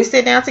we do. We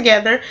sit down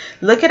together,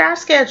 look at our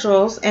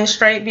schedules, and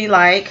straight be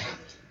like,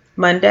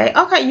 Monday.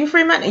 Okay, you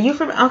free Monday? You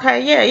free?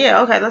 Okay,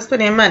 yeah. Okay, let's put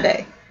in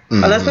Monday.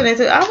 Mm-hmm. Or let's put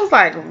into. I was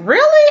like,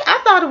 really?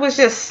 I thought it was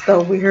just the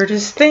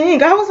weirdest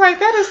thing. I was like,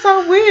 that is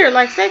so weird.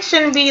 Like, sex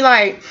shouldn't be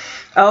like,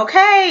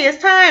 okay,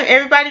 it's time.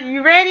 Everybody,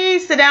 you ready?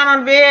 Sit down on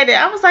the bed. And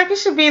I was like, it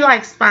should be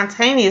like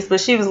spontaneous.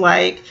 But she was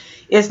like,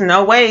 it's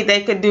no way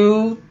they could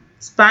do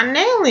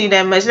spontaneously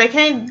that much. They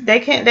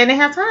didn't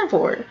have time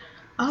for it.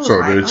 So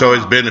like, it's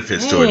always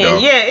benefits to it, though.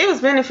 Yeah, it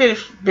was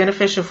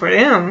beneficial for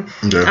them.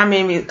 Yeah. I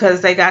mean,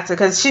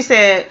 because she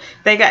said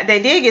they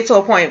did get to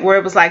a point where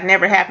it was like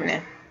never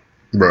happening.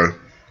 Right.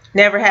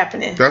 Never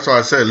happening. That's why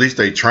I said at least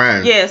they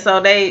trying. Yeah, so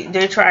they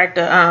tried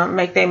to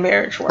make their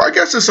marriage work. Well, I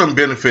guess there's some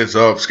benefits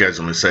of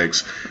scheduling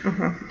sex.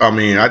 Mm-hmm. I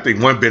mean, I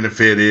think one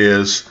benefit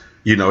is,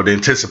 the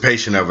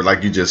anticipation of it,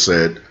 like you just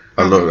said.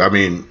 A little. I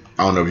mean,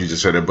 I don't know if you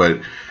just said it, but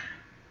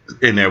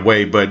in that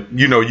way. But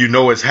you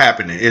know it's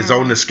happening. It's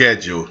on the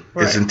schedule.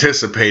 Right. It's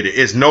anticipated.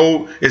 It's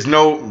no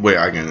way.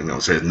 I can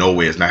say it's no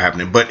way it's not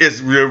happening, but it's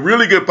a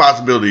really good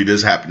possibility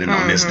this happening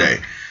on this day.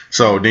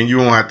 So then you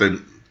won't have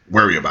to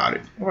worry about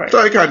it. Right.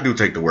 So it kind of do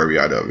take the worry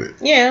out of it.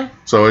 Yeah.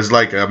 So it's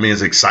like,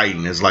 it's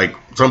exciting. It's like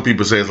some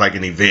people say it's like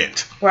an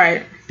event.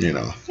 Right.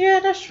 Yeah,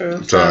 that's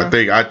true. So I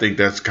think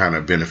that's kind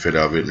of benefit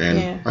of it.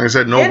 And like I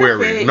said, no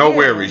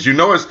worries. You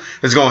know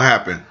it's gonna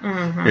happen.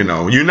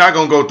 Mm-hmm. You're not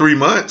gonna go 3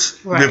 months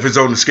if it's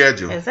on the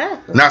schedule.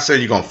 Exactly. Not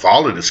saying you're gonna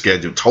follow the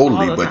schedule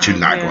totally, but you're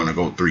not gonna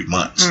go 3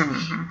 months.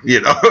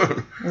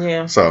 Mm-hmm.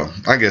 Yeah. So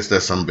I guess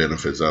that's some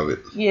benefits of it.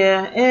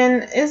 Yeah,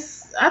 and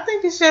I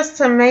think it's just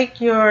to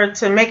make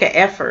an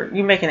effort.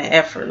 You're making an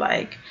effort.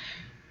 Like,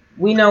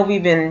 we know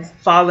we've been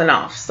falling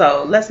off,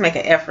 so let's make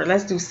an effort.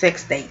 Let's do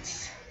sex dates.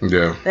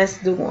 Yeah. Let's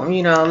do them.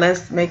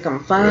 Let's make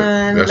them fun.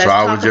 Yeah. That's let's what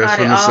I was just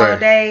going to say. All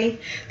day.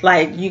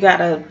 Like, you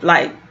gotta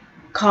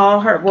call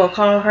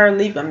her,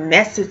 leave a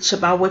message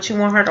about what you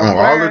want her to wear.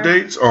 All the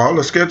dates, or all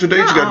the scheduled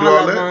dates, you gotta do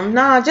all that.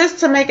 No, just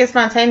to make it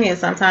spontaneous.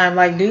 Sometimes,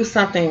 like, do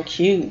something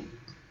cute.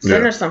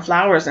 Send her some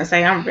flowers and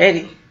say, I'm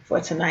ready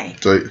for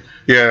tonight. So,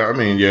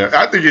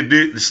 I think it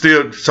did.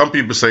 Still, some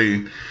people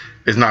say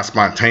it's not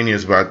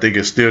spontaneous, but I think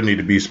it still need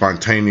to be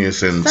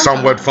spontaneous and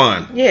somewhat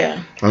fun.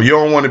 Yeah. You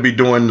don't want to be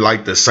doing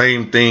like the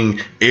same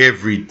thing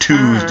every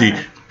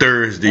Tuesday,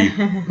 Thursday.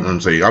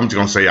 I'm just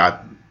gonna say I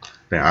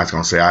was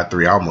gonna say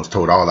I3. I almost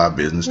told all our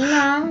business.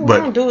 No, we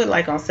don't do it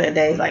like on set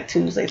days, like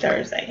Tuesday,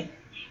 Thursday.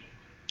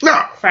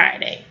 No.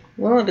 Friday.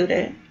 We won't do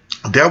that.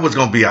 That was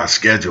gonna be our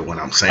schedule when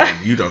I'm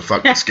saying you done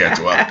fucked the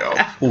schedule up though.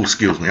 Oh,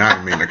 excuse me, I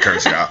didn't mean to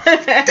curse y'all.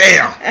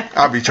 Damn,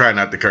 I'll be trying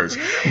not to curse,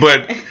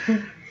 but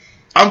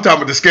I'm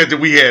talking about the schedule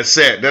we had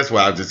set. That's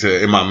why I just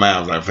in my mind I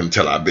was like, finna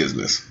tell our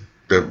business.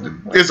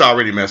 It's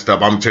already messed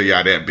up. I'm gonna tell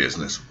y'all that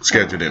business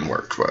schedule didn't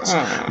work for us.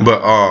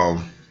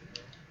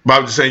 But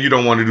I'm just saying you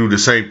don't want to do the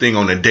same thing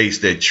on the dates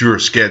that you're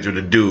scheduled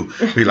to do.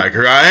 Be like,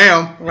 here I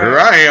am. Right. Here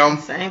I am.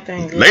 Same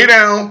thing. Lay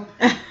down.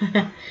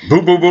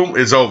 Boom, boom, boom.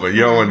 It's over.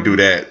 You don't want to do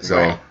that.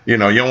 So, you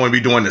don't want to be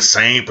doing the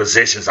same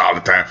positions all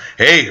the time.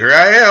 Hey, here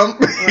I am.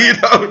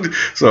 Right.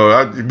 So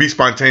I'd be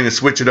spontaneous,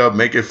 switch it up,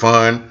 make it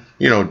fun.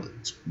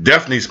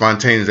 Definitely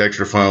spontaneous,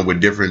 extra fun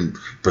with different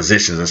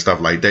positions and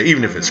stuff like that,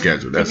 even if it's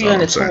scheduled. That's all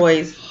I'm saying. If you're into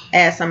toys,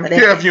 add some of that.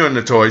 Yeah, if you're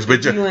into toys,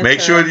 but make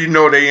sure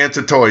they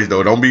into toys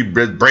though. Don't be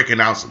breaking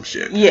out some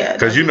shit. Yeah,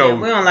 because we don't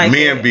like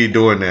men be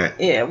doing that.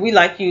 Yeah, we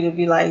like you to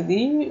be like,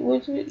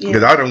 would you?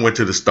 Because I done went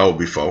to the store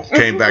before,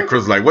 came back,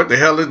 Chris was like, what the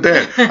hell is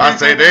that? I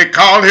say they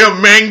called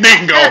him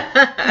Mandingo.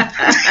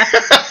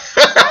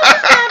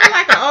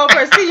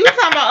 See, you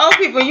talking about old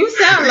people. You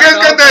sound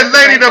like that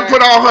lady that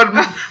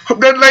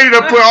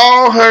put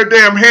all her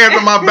damn hands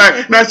on my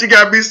back. Now she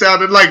got me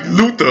sounding like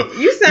Luther.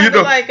 You sound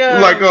like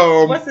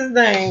what's his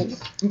name?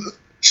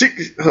 What's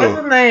his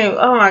name?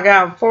 Oh my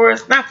God,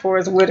 not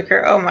Forrest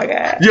Whitaker. Oh my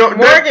God, Yo,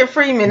 Morgan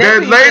Freeman.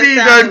 That lady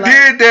done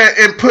did that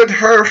and put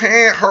her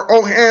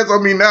own hands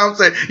on me. Now I'm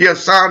saying, yeah,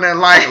 sounding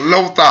like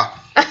Lothar.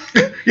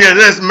 Yeah,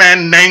 this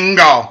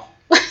Mandingo.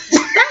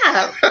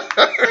 Stop.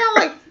 Sound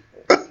like.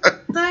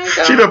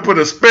 She done put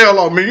a spell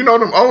on me. You know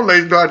them old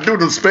ladies know how to do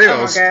them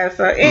spells. Oh my God.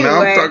 So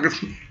anyway,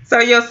 so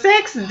your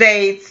sex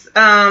dates.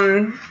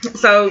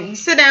 So you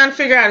sit down and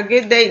figure out a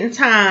good date and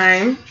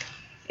time.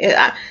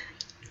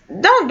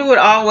 Don't do it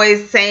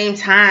always same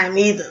time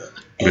either.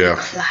 8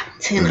 o'clock,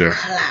 10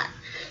 o'clock.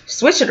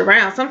 Switch it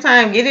around.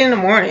 Sometimes get in the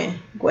morning.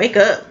 Wake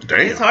up. Damn.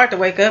 It's hard to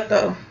wake up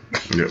though.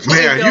 Yeah.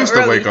 Man, I used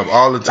to wake up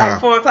all the time.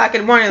 Like 4 o'clock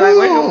in the morning. Like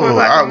wake up 4 o'clock in the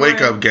morning. Our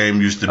wake up game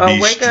used to be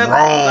wake strong.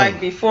 Up, like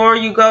before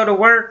you go to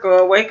work,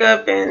 or wake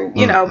up and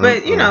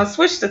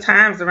switch the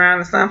times around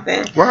or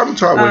something. What happened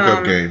to our wake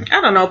up game? I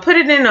don't know. Put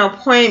it in an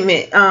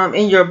appointment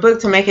in your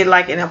book to make it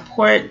like an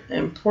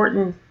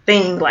important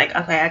thing. Like,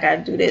 okay, I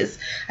gotta do this.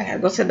 I gotta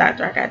go to the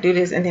doctor. I gotta do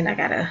this, and then I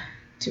gotta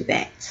do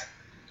that.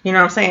 You know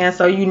what I'm saying?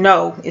 So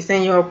it's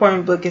in your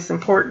appointment book. It's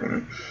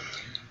important.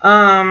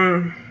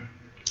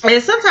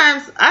 And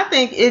sometimes I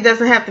think it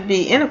doesn't have to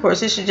be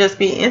intercourse. It should just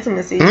be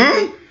intimacy.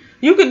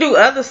 You could do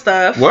other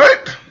stuff.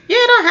 What? Yeah,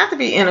 it don't have to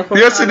be intercourse.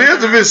 Yes, it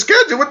is. If it's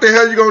scheduled, what the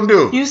hell you gonna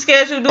do? You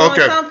schedule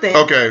doing something.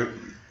 Okay.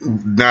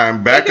 Now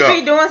back up. You could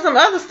be doing some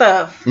other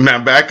stuff.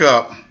 Now back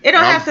up. It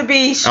don't have to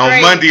be straight.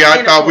 On Monday,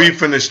 I thought we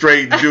finna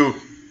straight do.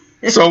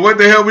 So what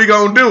the hell we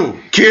gonna do?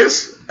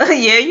 Kiss?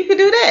 Yeah, you could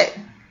do that.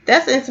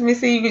 That's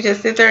intimacy. You could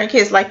just sit there and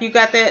kiss. Like you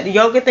got that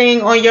yoga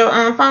thing on your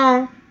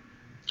phone.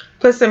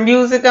 Put some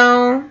music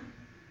on.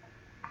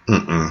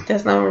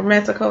 That's not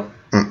romantical.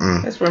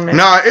 That's romantic.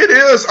 Nah, it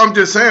is. I'm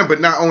just saying, but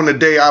not on the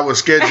day I was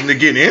scheduled to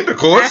get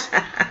intercourse.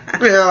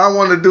 Yeah, I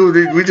want to do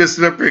this. We just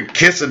sit up here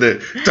kissing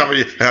it.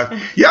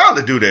 Y'all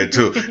to do that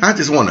too. I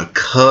just want to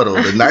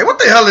cuddle tonight. What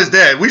the hell is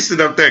that? We sit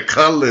up there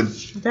cuddling.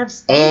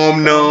 That's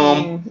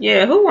numb.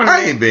 Yeah, who wants?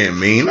 I ain't being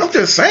mean. I'm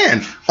just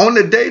saying. On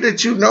the day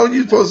that you know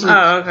you're supposed to.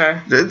 Oh, okay.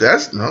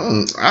 That's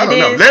no. I don't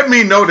know. Let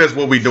me know that's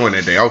what we doing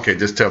that day. Okay,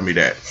 just tell me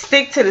that.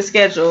 Stick to the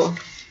schedule.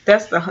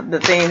 That's the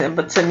thing,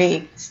 but to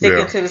me,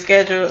 sticking to the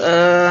schedule,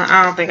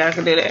 I don't think I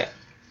could do that.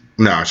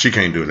 No, she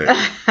can't do that.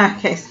 I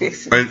can't stick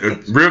to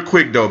the real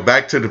quick though,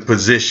 back to the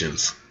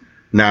positions.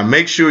 Now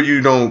make sure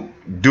you don't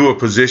do a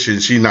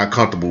position she's not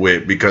comfortable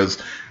with, because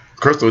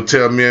Crystal will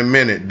tell me in a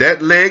minute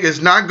that leg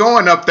is not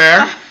going up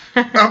there.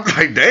 I'm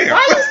like, damn.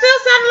 Why you still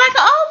sounding like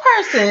an old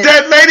person?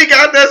 That lady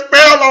got that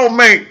spell on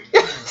me.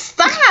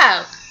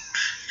 Stop.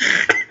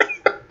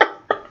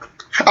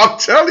 I'm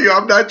telling you,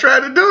 I'm not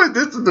trying to do it.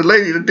 This is the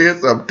lady that did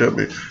something to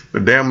me.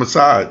 The damn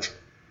massage.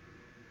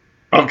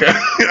 Okay.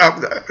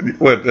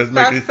 What? That's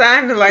Stop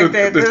sounding like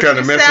that. This kind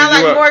of you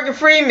sound like Morgan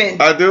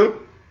Freeman. I do.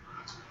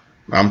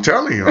 I'm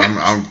telling you,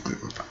 I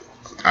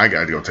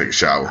gotta go take a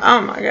shower.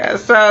 Oh my God.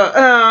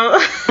 So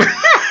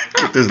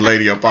get this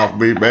lady up off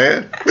me,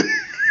 man.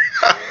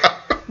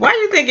 Why do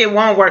you think it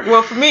won't work?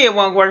 Well, for me, it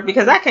won't work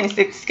because I can't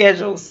stick to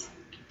schedules.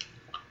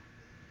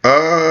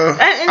 And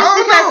it's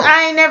because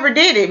I ain't never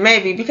did it.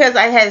 Maybe because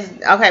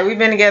we've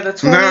been together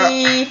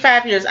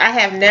 25 years. I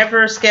have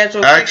never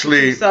scheduled sex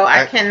with you, so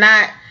I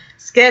cannot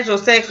schedule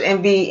sex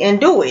and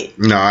do it.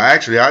 No,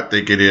 actually, I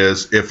think it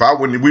is. If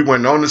we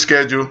went on the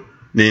schedule,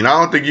 then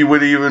I don't think you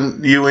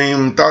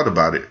even thought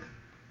about it.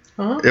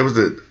 Huh? It was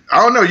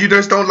I don't know. You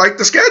just don't like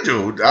the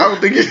schedule. I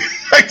don't think you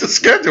like the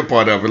schedule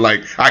part of it.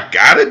 Like, I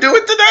gotta do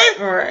it today.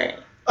 Right.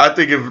 I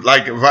think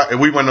if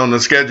we went on the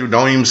schedule,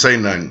 don't even say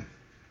nothing.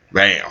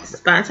 Bam.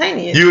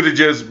 Spontaneous. You would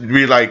just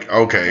be like,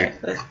 okay,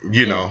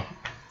 you know.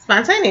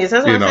 Spontaneous.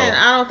 That's what I'm saying.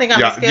 I don't think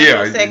I'm a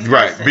scheduled sex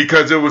person.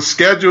 Because it was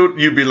scheduled,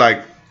 you'd be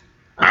like,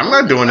 I'm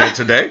not doing that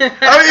today.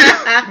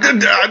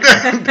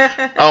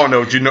 I don't know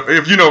what you know,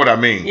 if you know what I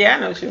mean. Yeah, I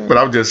know what you mean. But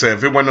I was just saying,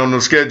 if it wasn't on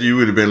the schedule, you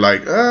would have been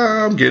like,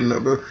 I'm getting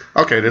up.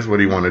 Okay, that's what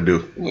he want to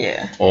do.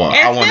 Yeah. Or and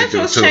I want to do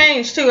it too. Schedules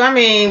change too. I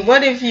mean,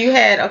 what if you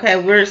had,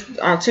 we're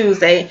on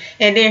Tuesday,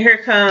 and then here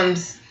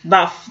comes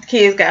about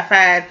kids got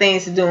 5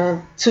 things to do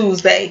on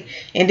Tuesday,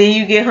 and then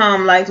you get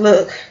home like,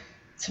 look,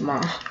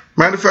 tomorrow.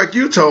 Matter of fact,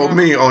 you told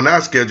me on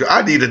our schedule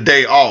I need a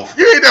day off.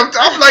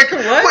 I'm like,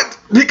 what?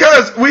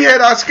 Because we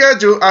had our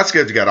schedule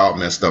got all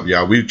messed up,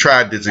 y'all. We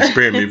tried this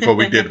experiment before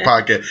we did the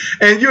podcast,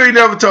 and you ain't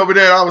never told me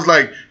that. I was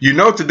like,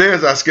 today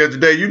is our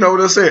scheduled day. You know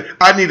what I said?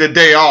 I need a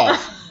day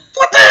off.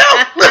 What the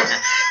hell?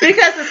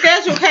 Because the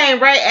schedule came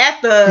right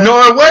after.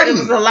 No, it wasn't. It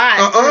was a lot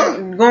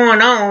going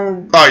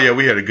on. Oh yeah,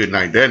 we had a good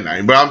night that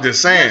night. But I'm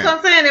just saying.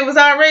 That's what I'm saying. It was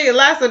already a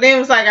lot. So then it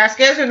was like our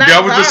schedule.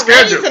 That was the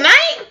schedule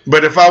tonight.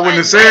 But if I wouldn't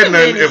have said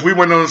nothing, if we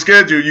went on the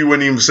schedule, you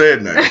wouldn't even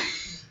said nothing.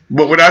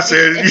 But when I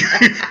said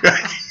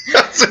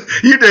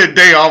you did a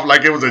day off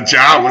like it was a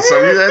job or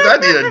something, I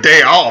need a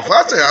day off.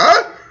 I said,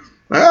 huh?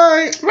 All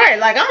right. Right,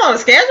 like I'm on a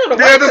schedule to work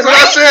that's tonight. What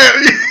I said.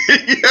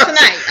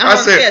 Tonight. I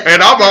said,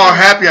 and I'm all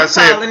happy. I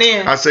said,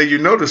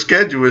 the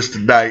schedule is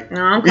tonight.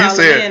 No, I'm calling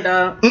in,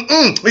 dog.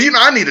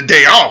 I need a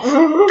day off.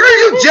 Girl,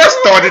 you just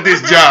started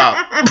this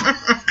job.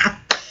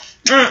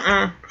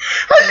 How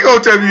you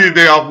gonna tell me you need a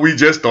day off? We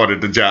just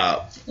started the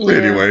job. Yeah.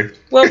 Anyway.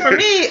 Well, for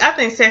me, I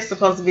think sex is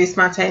supposed to be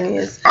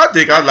spontaneous. I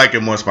think I like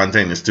it more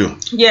spontaneous too.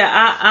 Yeah,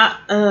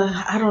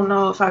 I don't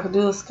know if I could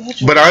do a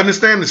schedule. But I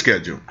understand the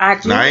schedule. I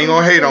ain't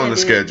gonna hate on the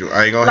schedule.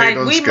 I ain't gonna hate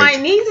on the schedule. We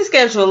might need to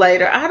schedule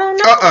later. I don't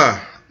know.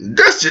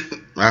 That's just,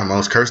 I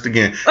almost cursed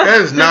again.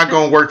 That is not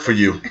gonna work for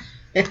you.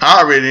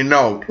 I already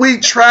know. We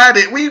tried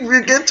it. We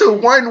get to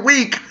 1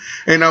 week,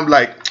 and I'm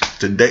like,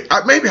 today.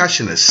 Maybe I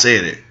shouldn't have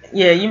said it.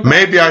 Yeah,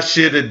 maybe I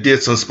should have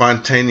did some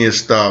spontaneous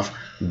stuff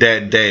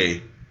that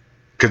day,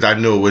 because I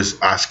knew it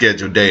was our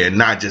scheduled day, and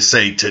not just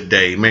say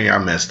today. Maybe I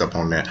messed up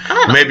on that.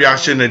 Maybe I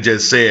shouldn't have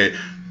just said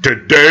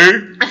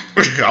today.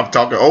 I'm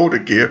talking older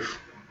kid.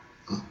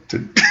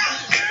 Today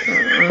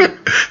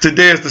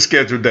is the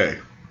scheduled day.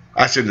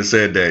 I shouldn't have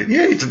said that.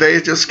 Yeah, today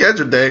is your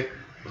scheduled day.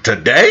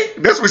 Today?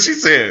 That's what she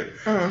said.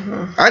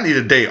 Mm-hmm. I need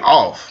a day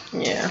off.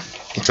 Yeah.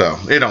 So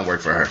it don't work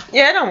for her.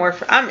 Yeah, it don't work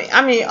for.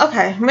 I mean,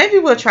 okay, maybe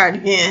we'll try it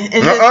again.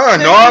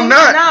 No, I'm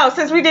not. No,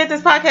 since we did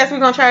this podcast, we're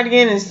gonna try it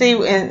again and see.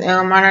 And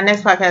on our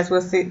next podcast,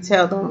 we'll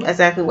tell them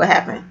exactly what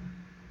happened.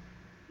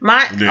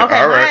 Mine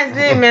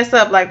did mess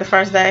up like the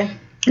first day.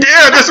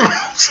 Yeah, that's what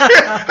I'm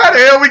saying. How the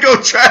hell we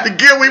gonna try it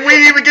again? We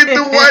didn't even get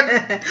through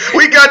one.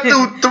 We got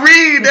through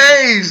 3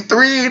 days.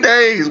 3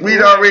 days.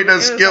 We'd already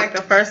done skipped. Like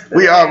the first day.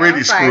 We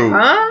already screwed.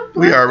 Like, huh?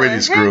 We already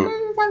screwed.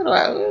 What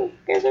are you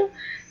talking about?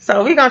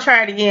 So we're gonna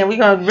try it again. We're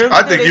gonna really.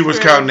 I think you was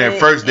counting that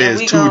first day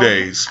as 2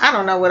 days. I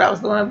don't know what I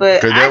was doing,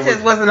 but I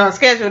just wasn't on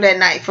schedule that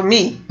night for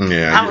me.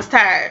 Yeah, I was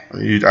tired.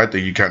 I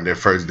think you counted that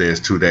first day as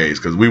 2 days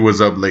because we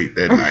was up late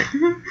that night.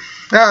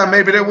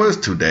 Maybe that was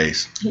 2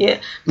 days. Yeah.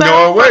 But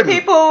no, it wasn't. For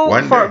people,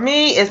 for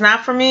me, it's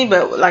not for me.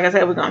 But like I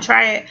said, we're gonna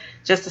try it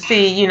just to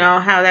see,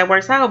 how that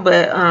works out.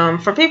 But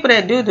for people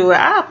that do it,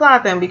 I applaud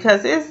them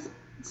because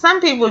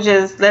some people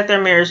just let their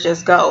marriage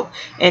just go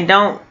and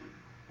don't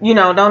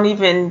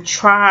even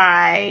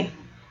try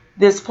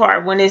this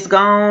part when it's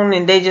gone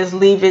and they just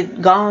leave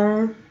it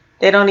gone.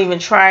 They don't even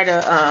try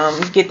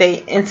to get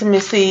their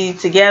intimacy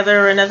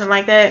together or nothing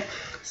like that.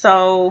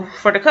 So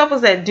for the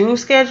couples that do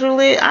schedule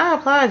it, I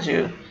applaud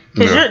you.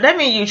 Because that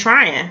means you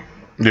trying.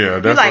 Yeah,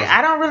 that's you're like,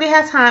 I don't really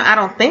have time. I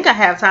don't think I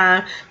have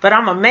time, but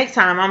I'm going to make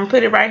time. I'm going to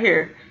put it right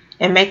here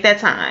and make that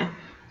time.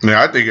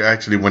 Yeah, I think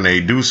actually when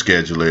they do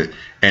schedule it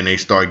and they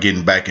start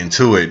getting back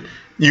into it,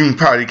 you can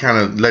probably kind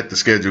of let the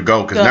schedule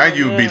go because now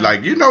you'd be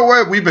like, you know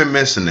what, we've been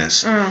missing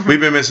this. Mm-hmm. We've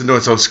been missing doing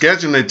so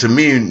scheduling it to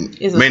me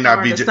may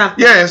not be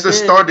it's the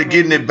start of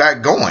getting it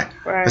back going.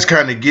 Right. It's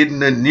kind of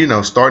getting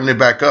it, starting it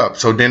back up.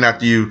 So then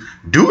after you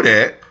do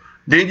that,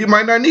 then you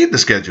might not need the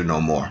schedule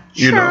no more.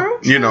 Sure.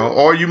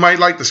 Or you might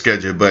like the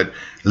schedule, but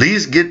at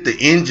least get the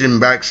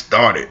engine back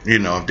started.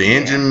 If the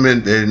engine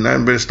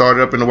hasn't been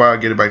started up in a while,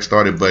 get it back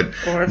started. But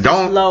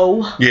don't it's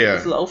low. Yeah.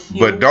 It's low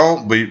fuel.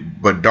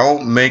 But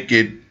don't make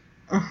it.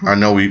 I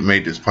know we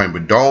made this point,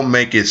 but don't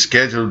make it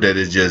scheduled that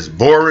is just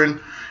boring.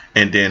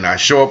 And then I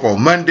show up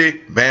on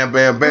Monday, bam,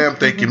 bam, bam,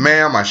 thank you,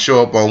 ma'am. I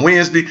show up on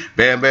Wednesday,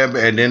 bam, bam,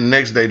 bam, and then the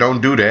next day, don't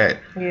do that.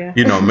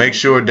 Yeah. Make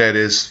sure that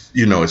it's,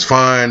 it's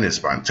fun, it's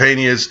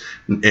spontaneous,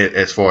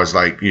 as far as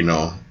like,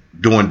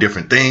 doing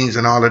different things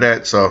and all of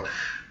that. So,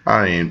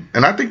 I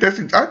think that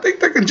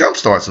can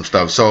jumpstart some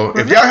stuff. So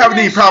if y'all have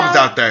any problems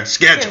out there,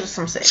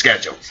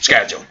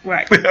 schedule.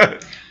 Right.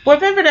 Well,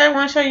 remember that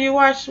one show you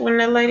watched when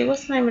that lady,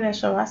 what's the name of that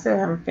show? I still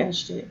haven't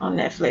finished it on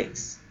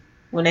Netflix.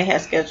 When they had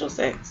scheduled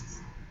sex.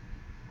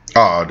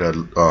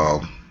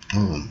 Oh,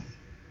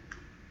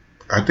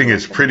 I think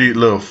it's Pretty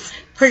Little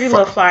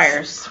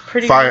Fires.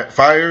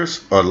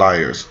 Fires or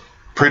Liars?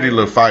 Pretty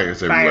Little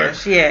Fires everywhere.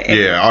 Fires, yeah.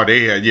 Yeah. Oh,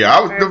 they had. Yeah,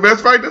 I was the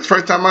best fight. That's the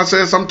first time I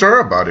said something to her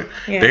about it.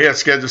 Yeah. They had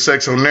scheduled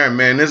sex on there.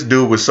 Man, this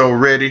dude was so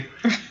ready.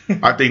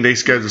 I think they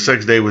scheduled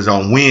sex day was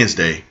on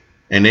Wednesday.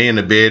 And they in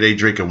the bed, they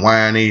drinking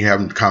wine, they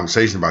having a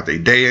conversation about their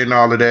day and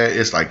all of that.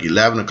 It's like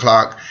 11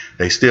 o'clock.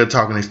 They still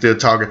talking.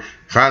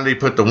 Finally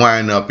put the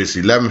wine up. It's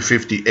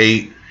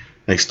 11:58.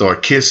 They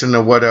start kissing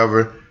or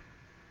whatever.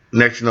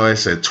 Next, it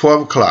said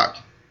 12 o'clock.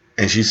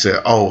 And she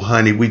said, "Oh,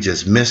 honey, we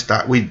just missed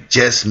it.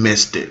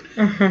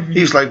 Mm-hmm.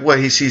 He was like, "What?"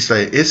 She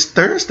said, "It's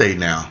Thursday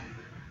now.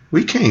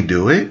 We can't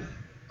do it."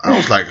 I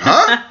was like,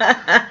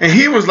 "Huh?" And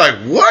he was like,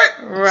 "What?"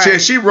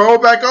 Right. She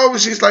rolled back over.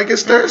 She's like,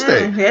 "It's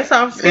Thursday."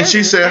 Mm-hmm. And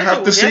she said, "I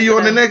have to see you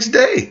on the next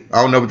day."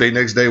 I don't know what the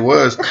next day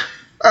was.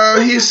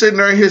 He's sitting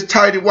there in his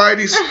tighty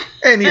whities,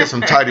 and he had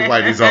some tighty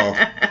whities on.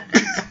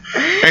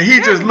 And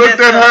he just looked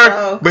at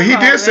her, but he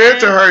did say it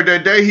to her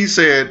that day. He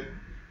said,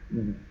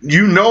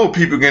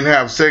 people can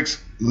have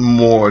sex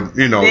more,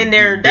 than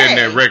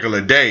their regular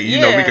day.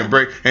 We can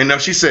break. And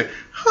she said,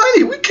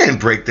 "Honey, we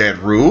can't break that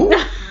rule."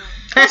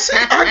 I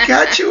said, I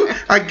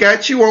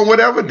got you on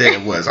whatever day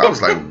it was. I was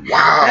like,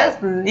 wow.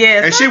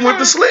 And she went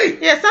to sleep.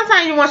 Yeah,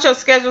 sometimes you want your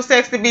scheduled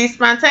sex to be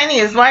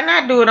spontaneous. Why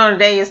not do it on a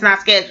day it's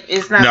not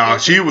scheduled? No,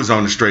 she was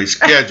on the straight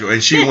schedule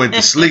and she went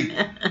to sleep.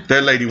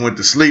 That lady went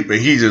to sleep and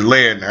he just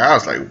laying there. I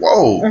was like,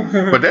 whoa.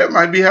 Mm-hmm. But that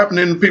might be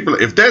happening to people.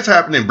 If that's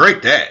happening,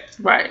 break that.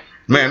 Right.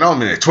 Man,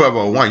 I'm at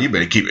 12:01. You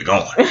better keep it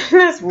going.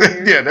 That's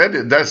weird. Yeah,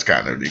 that's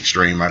kind of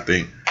extreme, I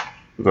think.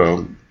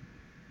 So.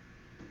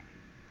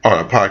 Oh,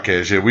 a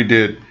podcast. Yeah, we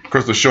did.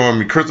 Crystal showing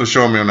me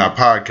on our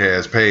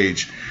podcast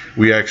page.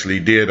 We actually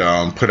did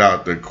put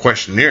out the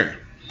questionnaire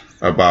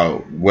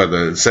about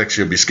whether sex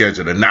should be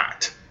scheduled or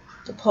not.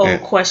 The poll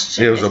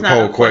question. It was it's a not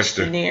poll a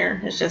question.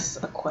 Questionnaire. It's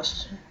just a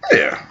question.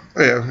 Yeah.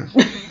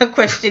 A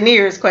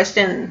questionnaire is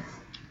question.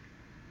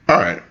 All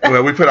right.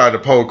 Well, we put out a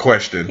poll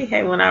question. He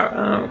had one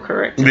out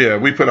correct. Yeah,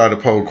 we put out a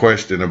poll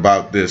question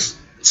about this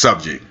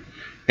subject,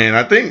 and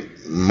I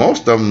think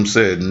most of them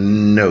said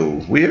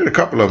no. We had a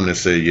couple of them that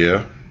said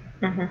yeah.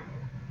 Mm-hmm.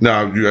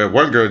 Now, you had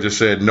one girl just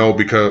said no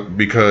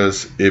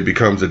because it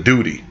becomes a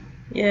duty.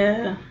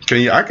 Yeah.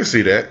 I can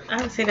see that.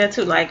 I can see that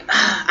too. Like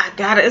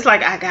it's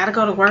like I gotta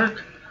go to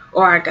work,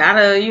 or I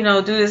gotta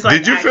do this. Like,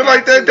 did you feel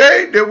like that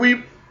day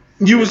that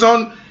you was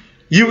on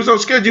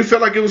schedule? You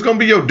felt like it was gonna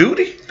be your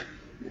duty?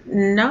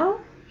 No,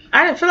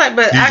 I didn't feel like,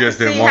 but I can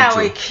see how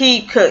it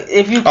keep.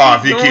 If you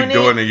keep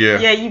doing it,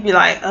 yeah, you'd be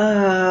like,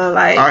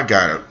 like I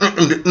got it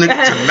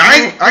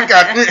tonight. I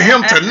got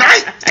him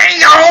tonight.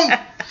 Damn.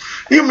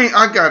 You mean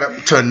I got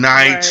it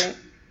tonight?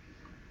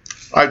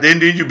 Right.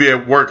 Then you be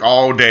at work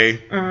all day,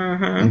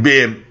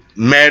 being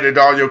mad at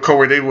all your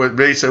coworkers.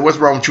 They say, "What's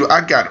wrong with you?"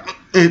 I got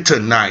it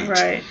tonight.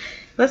 Right.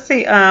 Let's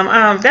see.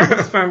 That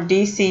was from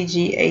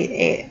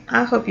DCG88.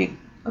 I hope you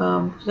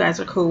guys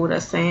are cool with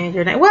us saying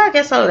your name. Well, I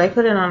guess so. They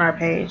put it on our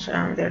page,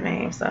 their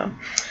name. So,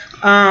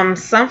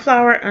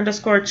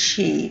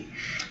 sunflower_chi.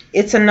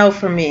 It's a no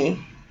for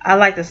me. I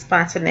like the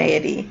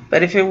spontaneity,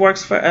 but if it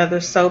works for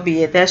others, so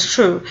be it. That's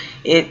true.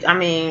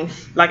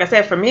 Like I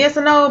said, for me it's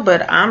a no,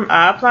 but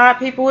I applaud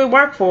people it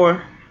work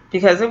for,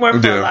 because it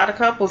worked for a lot of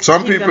couples.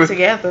 Some to keep people them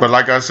together. But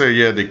like I said,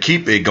 yeah, to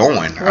keep it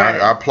going. Right.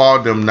 I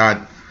applaud them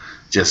not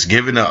just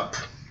giving up.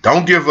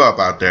 Don't give up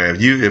out there.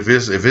 If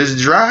it's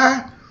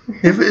dry.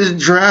 It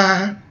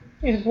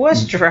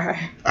was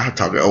dry. I'm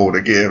talking old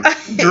again.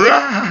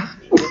 Dry.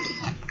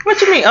 What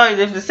you mean? Oh,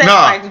 if the sex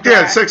like dry.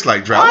 Yeah, sex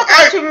like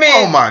dry. You meant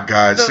oh my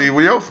God! See,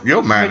 well,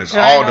 your mind is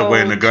all the way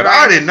in the gut.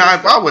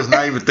 I was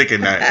not even thinking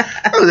that.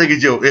 I was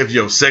thinking if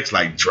your sex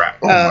like dry.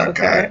 Oh my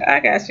okay. God! I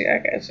got you.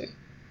 Okay.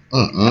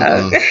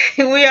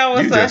 We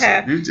always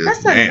have. You just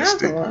That's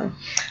nasty. another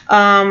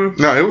one.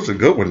 No, it was a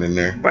good one in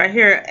there. Right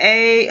here,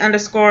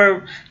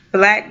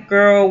 A_black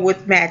girl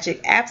with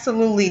magic.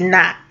 Absolutely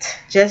not.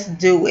 Just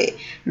do it.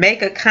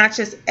 Make a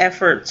conscious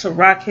effort to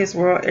rock his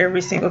world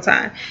every single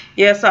time.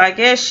 Yeah, so I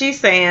guess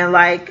she's saying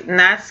like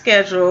not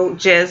scheduled,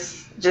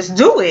 just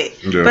do it.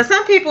 Yeah. But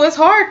some people it's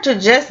hard to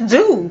just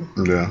do.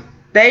 Yeah.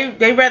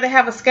 They rather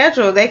have a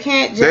schedule. They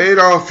can't just They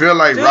don't feel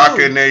like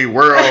rocking their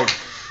world.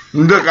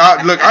 Look,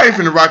 I ain't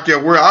finna rock your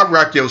world. I'll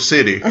rock your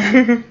city.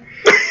 I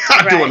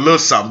do a little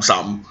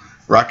something.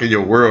 Rocking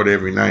your world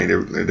every night.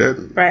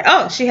 Right.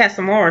 Oh, she has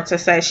some more to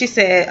say. She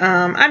said,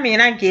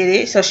 I get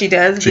it. So she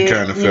does She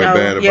kind of felt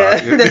bad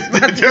about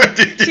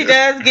it. She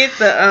does get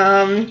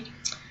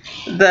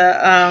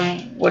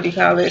the what do you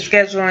call it,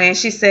 scheduling.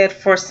 She said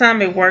for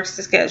some it works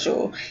to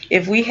schedule.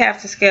 If we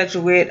have to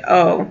schedule it,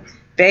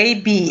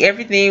 baby,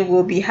 everything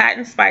will be hot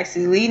and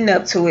spicy leading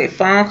up to it.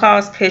 Phone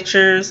calls,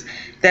 pictures.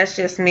 That's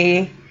just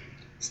me.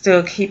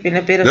 Still keeping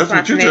a bit of spontaneity.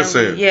 That's what you just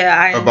said. Yeah,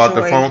 I about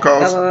the phone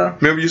calls.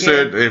 Remember you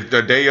said if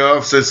the day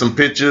of, send some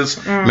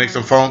pictures, make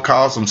some phone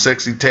calls, some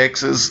sexy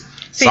texts.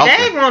 See, something.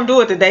 They ain't gonna do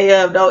it the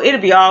day of though.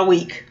 It'll be all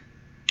week.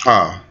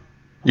 Yeah.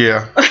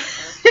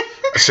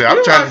 See,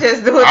 I'm trying to.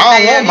 Just do it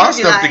I don't want my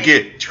stuff to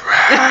get.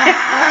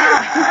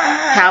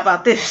 How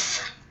about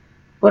this?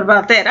 What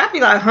about that? I'd be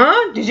like,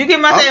 huh? Did you get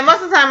my text?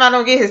 Most of the time I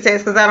don't get his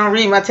text because I don't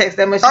read my text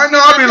that much. I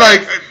know. I'd be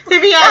like,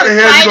 how the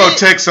hell you gonna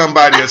text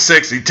somebody a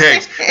sexy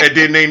text and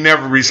then they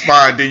never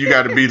respond? Then you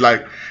got to be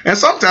like, and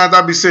sometimes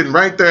I'd be sitting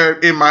right there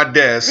in my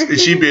desk and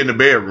she'd be in the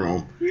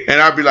bedroom, and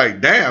I'd be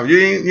like, damn, you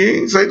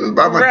ain't say nothing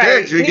about my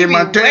text. You didn't get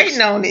my text.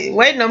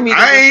 Waiting on me.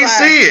 I ain't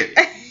see it,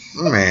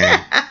 man.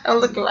 I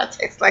don't look at my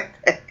text like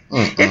that.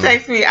 It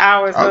takes me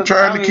hours. I'm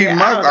trying to keep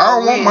I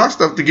don't want my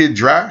stuff to get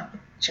dry.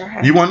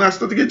 You want that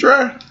stuff to get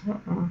dry?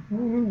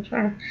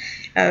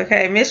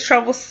 Okay, Miss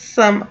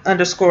Troublesome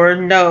 _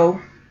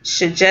 no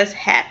should just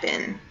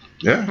happen.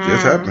 Yeah,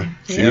 just happen.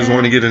 She just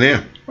want to get it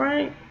in.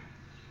 Right.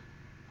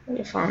 Where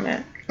your phone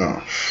at?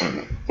 Oh.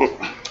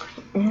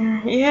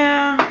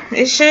 Yeah,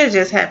 it should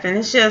just happen.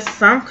 It's just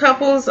some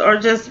couples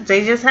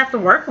they just have to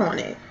work on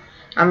it.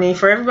 I mean,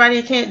 for everybody,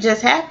 it can't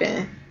just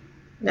happen.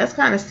 That's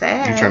kind of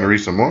sad. You trying to read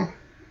some more?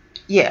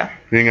 Yeah.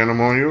 You ain't got no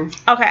more on yours?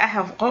 Okay, I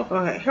have. Oh, go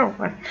ahead. Here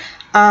one.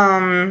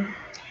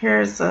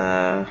 Here's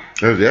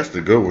That's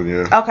the good one,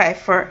 yeah. Okay,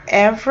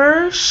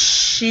 forever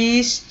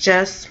she's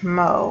just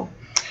Mo.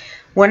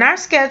 When our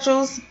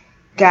schedules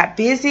got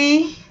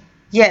busy,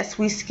 yes,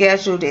 we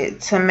scheduled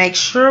it to make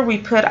sure we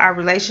put our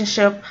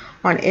relationship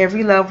on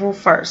every level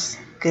first.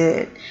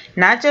 Good.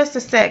 Not just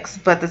the sex,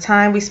 but the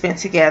time we spent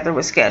together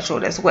was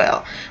scheduled as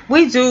well.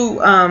 We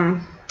do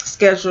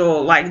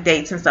schedule like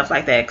dates and stuff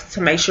like that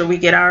to make sure we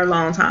get our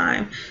alone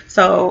time.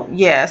 So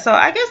yeah, so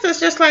I guess it's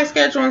just like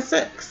scheduling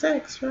sex,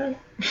 right?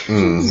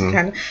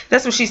 Mm-hmm.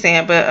 That's what she's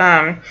saying. But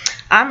I'm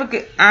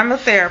a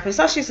therapist.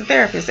 So she's a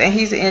therapist and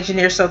he's an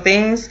engineer. So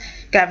things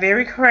got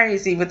very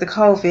crazy with the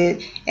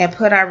COVID and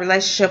put our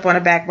relationship on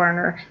a back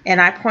burner.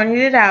 And I pointed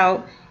it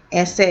out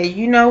and said,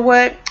 you know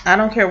what? I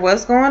don't care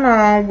what's going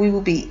on. We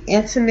will be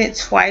intimate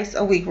twice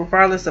a week,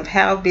 regardless of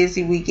how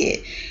busy we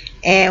get.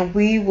 And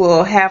we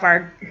will have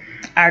our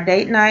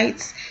date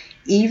nights,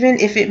 even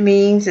if it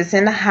means it's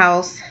in the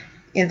house.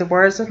 In the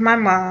words of my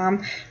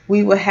mom,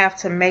 we will have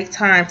to make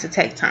time to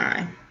take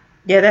time.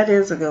 Yeah, that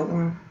is a good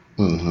one.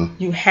 Mm-hmm.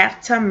 You have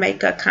to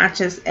make a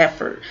conscious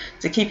effort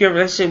to keep your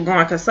relationship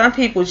going, because some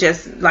people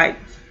just like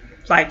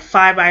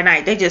fly by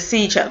night. They just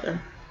see each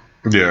other.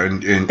 Yeah,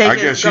 and I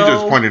guess she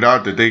just pointed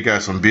out that they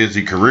got some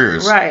busy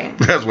careers. Right.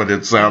 That's what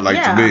it sounds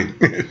like to me.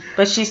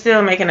 But she's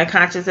still making a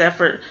conscious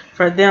effort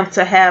for them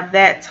to have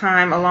that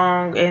time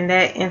along and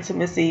that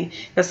intimacy.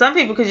 Because some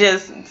people could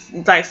just,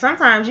 like,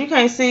 sometimes you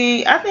can't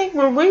see. I think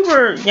when we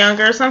were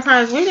younger,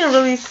 sometimes we didn't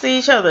really see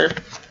each other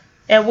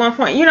at one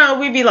point. You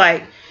know, we'd be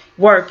like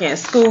working,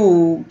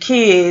 school,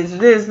 kids,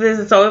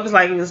 this. So it was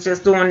like it was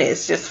just doing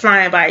this, just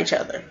flying by each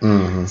other.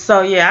 Mm-hmm.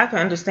 So yeah, I can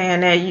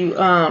understand that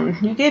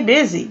you get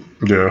busy.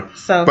 Yeah.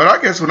 So, but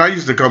I guess when I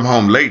used to come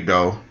home late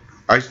though,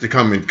 I used to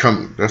come.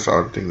 That's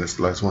all. I think that's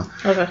the last one.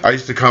 Okay. I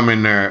used to come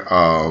in there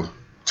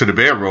to the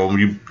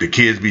bedroom. The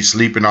kids be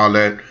sleeping, all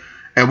that,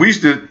 and we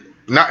used to.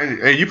 Not,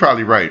 and you're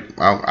probably right.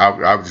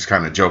 I was just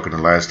kind of joking the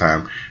last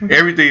time. Mm-hmm.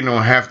 Everything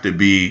don't have to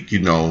be,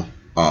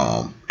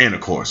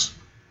 intercourse.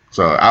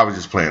 So I was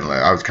just playing.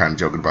 I was kind of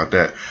joking about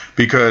that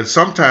because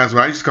sometimes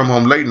when I used to come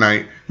home late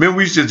night, man,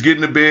 we used to just get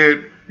in the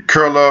bed,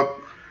 curl up,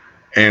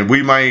 and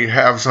we might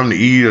have something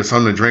to eat or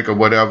something to drink or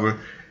whatever.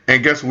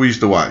 And guess what we used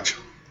to watch?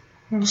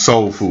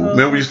 Soul Food.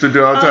 Remember we used to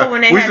do all the time.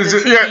 When they had the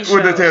TV show.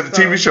 When they had the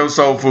TV show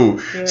Soul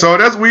Food. Yeah. So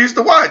that's what we used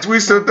to watch. We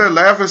sit there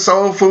laugh at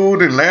Soul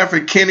Food and laugh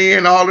at Kenny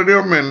and all of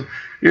them, and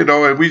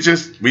and we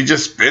just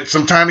spent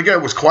some time together.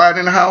 It was quiet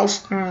in the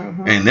house,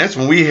 and that's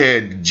when we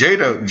had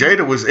Jada.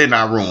 Jada was in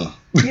our room.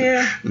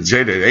 Yeah.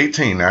 Jada,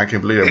 18 now, I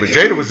can't believe that. But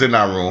Jada was in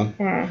our room,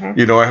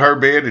 in her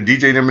bed, and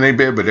DJ them in their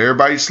bed, but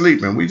everybody's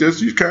sleeping. We just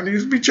kind of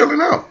used to be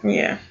chilling out.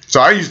 Yeah. So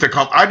I used to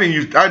come. I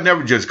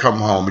never just come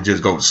home and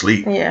just go to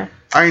sleep. Yeah.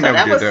 I ain't never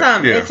did that. That was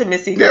some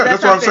intimacy. Yeah,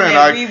 that's what I'm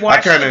saying. We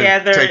watched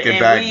together take it and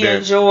back we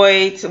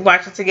enjoyed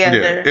watching together.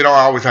 Yeah, it don't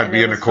always have to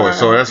be intercourse,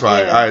 so that's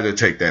why I had to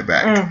take that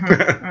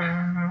back.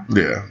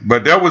 Yeah,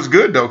 but that was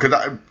good though, because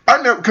I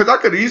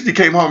could have easily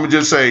came home and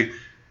just say,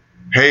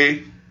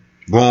 "Hey,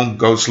 boom,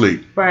 go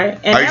sleep." Right,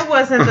 and that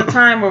wasn't the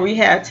time where we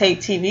had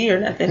tape TV or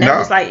nothing. That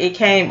was like it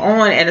came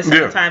on at a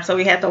certain time, so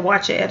we had to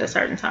watch it at a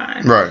certain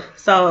time. Right.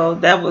 So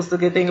that was the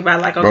good thing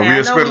about but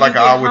we spent like an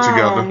hour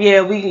together.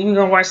 Yeah, we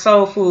gonna watch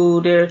Soul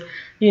Food or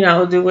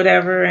do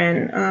whatever,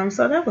 and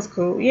so that was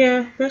cool.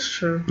 Yeah, that's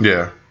true.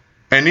 Yeah,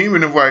 and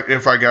even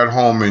if I got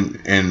home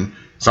and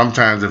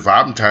sometimes if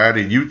I'm tired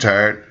and you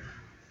tired,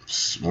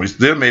 we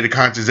still made a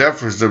conscious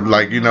effort to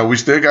we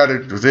still got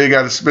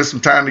to spend some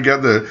time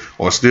together,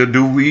 or still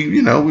do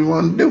we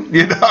want to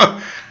do.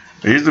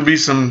 There used to be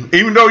some,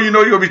 even though you're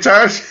gonna be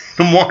tired in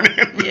the morning,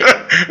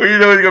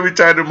 you're gonna be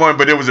tired in the morning,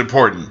 but it was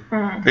important.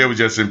 It was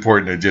just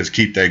important to just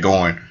keep that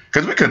going,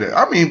 because we could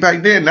have.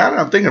 Back then, now that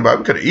I'm thinking about it,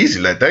 we could have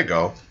easily let that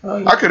go. Oh,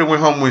 yeah. I could have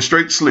went home and went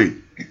straight to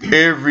sleep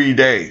every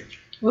day.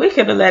 We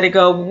could have let it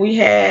go when we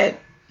had,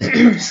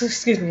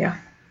 excuse me, y'all.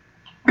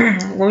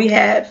 When we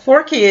had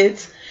 4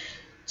 kids.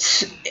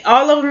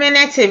 All of them in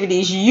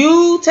activities.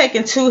 You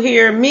taking 2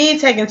 here, me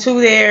taking 2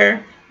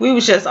 there. We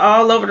was just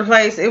all over the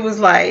place. It was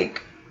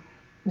like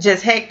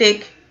just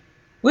hectic.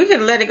 We could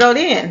have let it go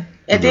then.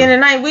 At the end of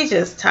the night, we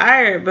just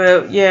tired.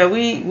 But yeah,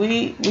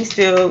 we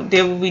still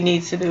did what we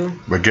need to do.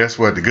 But guess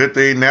what? The good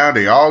thing now,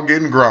 they all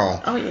getting grown.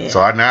 Oh yeah.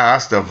 So now our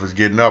stuff is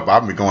getting up.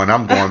 I'm going.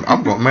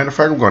 Matter of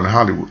fact, I'm going to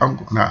Hollywood.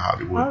 Not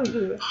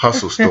Hollywood.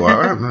 Hustle store.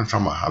 I'm not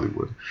talking about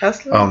Hollywood.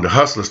 Hustler. The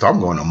Hustler store. I'm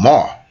going to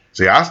mall.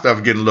 See, our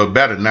stuff getting a little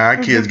better now. Our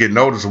kids getting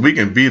older, so we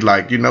can be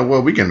like, you know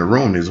what, we can in the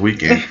room this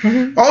weekend.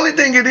 Only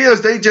thing it is,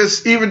 they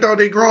just, even though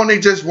they grown, they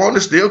just want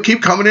to still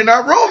keep coming in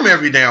our room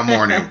every damn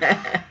morning.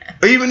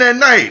 Even at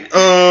night.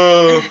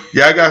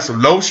 Y'all got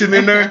some lotion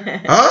in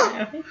there?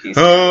 Huh?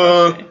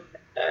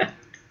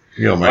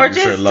 Or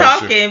just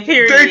talking,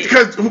 period.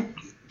 Because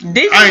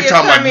I ain't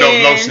talking about no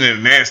lotion in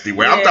a nasty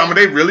way. Yeah. I'm talking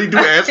about they really do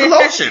ask for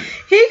lotion.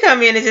 He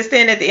come in and just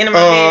stand at the end of my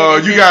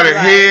bed. You got a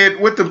head.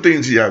 What them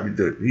things he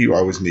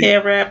always need?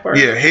 Hair wrap or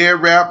hair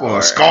wrap or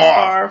a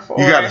scarf. Or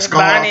you got a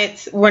scarf.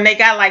 Bonnets. When they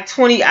got like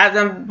 20, I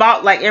done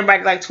bought like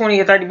everybody like 20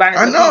 or 30 bonnets.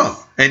 I know.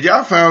 And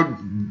y'all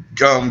found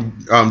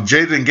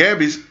Jada and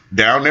Gabby's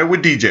down there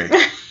with DJ.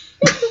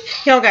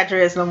 He don't got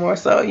dressed no more,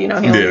 so he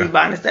don't need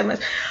bonnets that much.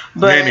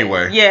 But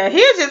anyway, yeah,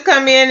 he'll just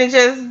come in and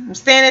just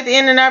stand at the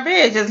end of our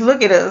bed, just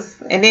look at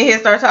us, and then he'll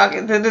start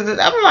talking.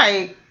 I'm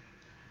like,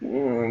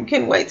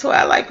 can't wait till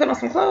I put on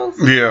some clothes.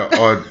 Yeah,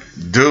 or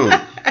dude,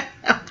 I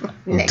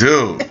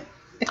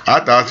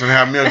thought you were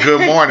having me a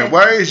good morning.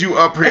 Why is you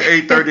up here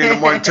 8:30 in the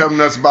morning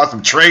telling us about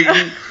some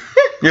trading?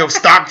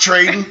 Stock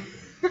trading.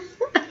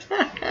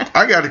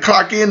 I got to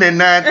clock in at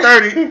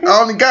 9:30.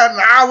 I only got an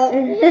hour.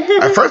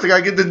 At first, I got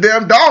to get this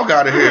damn dog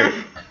out of here.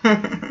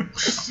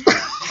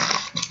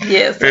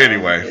 Yes.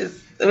 Anyway.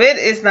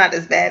 It's not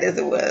as bad as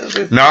it was.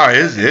 No,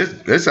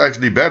 it's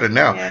actually better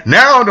now. Yeah.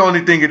 Now the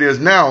only thing it is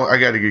now, I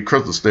got to get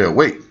Crystal to stay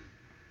awake.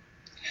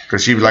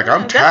 Cause she was like,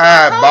 I'm That's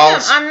tired, what I told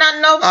boss. him. I'm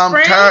not no I'm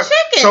spring tired.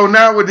 chicken. So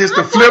now with this,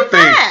 the I'm flip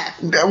 45.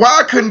 thing. Why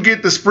I couldn't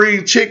get the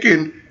spring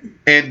chicken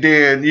and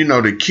then,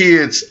 the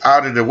kids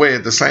out of the way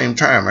at the same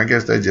time? I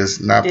guess that's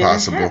just not Didn't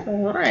possible.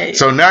 happen, right.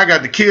 So now I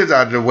got the kids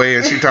out of the way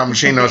and she talking about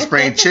she no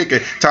spring chicken.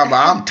 Talking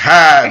about, I'm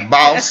tired,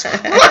 boss. I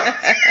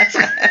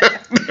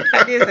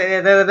did say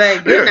that the other day.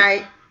 Good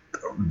night.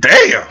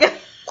 Damn.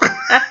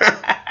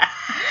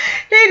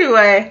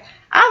 Anyway,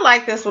 I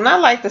like this one. I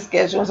like the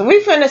schedule. So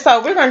we're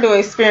gonna do an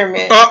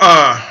experiment.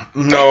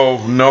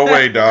 No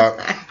way,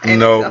 dog.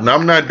 No,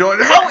 I'm not doing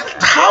it.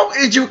 How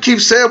did you keep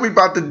saying we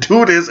about to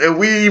do this and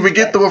we even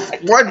get through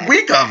 1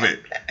 week of it?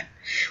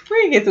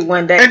 We didn't get to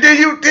one day. And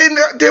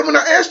then when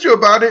I asked you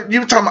about it, you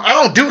were talking about,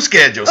 I don't do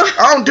schedules.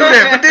 I don't do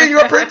that. But then you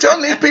up here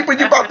telling these people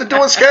you about to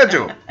do a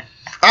schedule.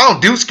 I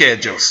don't do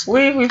schedules.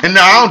 And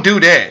no, I don't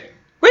do that.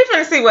 We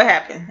finna see what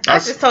happened. I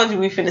just told you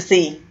we finna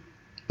see.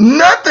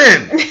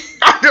 Nothing.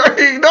 I don't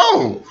even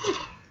know.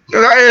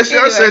 And I asked you,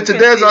 I said,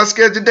 today's our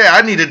scheduled day.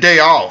 I need a day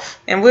off.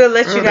 And we'll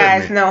let you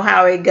guys know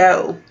how it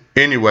go.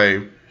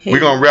 Anyway, we're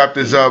going to wrap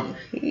this up.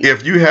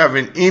 If you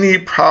having any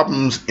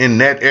problems in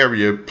that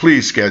area,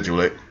 please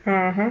schedule it.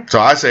 Mm-hmm. So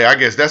I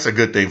guess that's a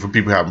good thing for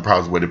people having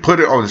problems with it. Put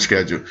it on the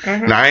schedule.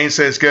 Mm-hmm. Now, I ain't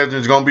saying scheduling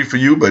is going to be for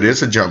you, but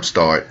it's a jump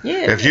start.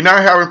 Yeah. If you're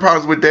not having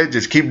problems with that,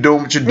 just keep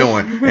doing what you're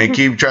doing and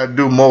keep trying to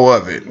do more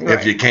of it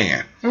if you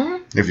can.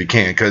 Mm-hmm. If you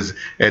can. Because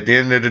at the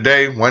end of the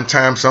day, one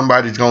time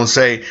somebody's going to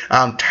say,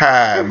 I'm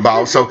tired,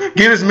 boss. So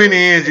get as many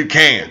in as you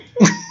can.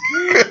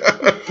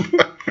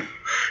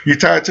 You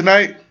tired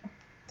tonight?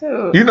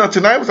 Dude.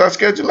 Tonight was our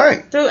scheduled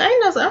night. Dude,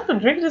 I'm gonna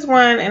drink this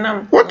one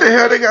and What the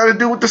hell they got to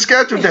do with the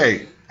scheduled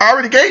day? I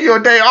already gave you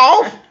a day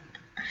off.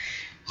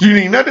 You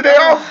need another day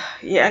off?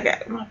 Yeah, I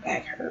got my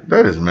back hurt.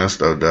 That is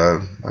messed up,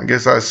 dog. I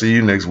guess I'll see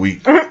you next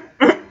week. So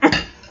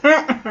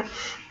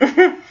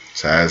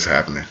that's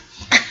happening.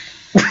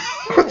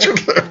 What you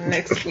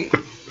next week.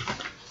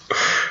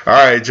 All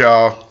right,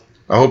 y'all.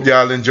 I hope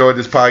y'all enjoyed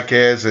this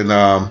podcast. And,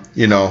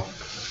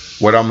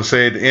 what I'm going to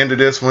say at the end of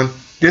this one,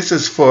 this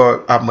is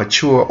for our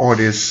mature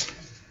audience.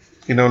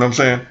 You know what I'm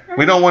saying?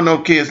 We don't want no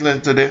kids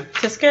listening to this.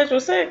 To schedule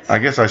sex? I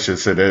guess I should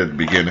say that at the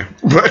beginning.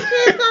 But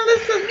kids don't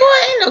listen. Boy,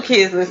 ain't no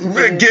kids listening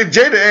to this.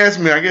 Jada asked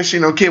me, I guess she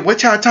no kid,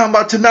 what y'all talking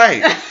about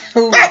tonight?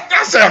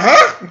 I said,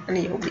 huh?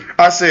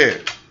 I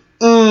said,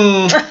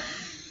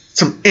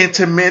 some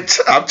intimate.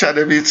 I'm trying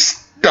to be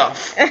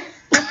stuff.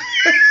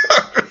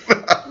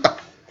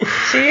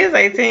 She is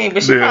 18,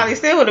 but she probably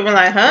still would have been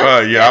like,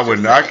 huh? Yeah, I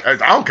wouldn't. I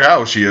don't care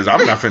how she is.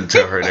 I'm not finna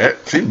tell her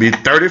that. She'd be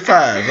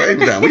 35 right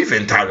now. We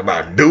finna talk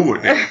about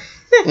doing it.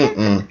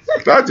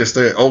 I just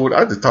said old.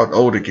 I just talked to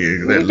older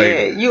kids. That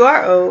lady. You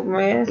are old,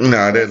 man.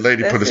 Nah, that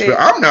lady put a spell.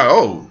 I'm not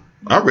old.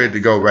 I'm ready to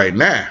go right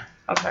now.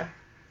 Okay.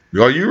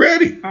 Are you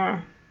ready?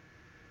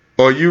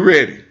 Are you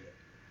ready?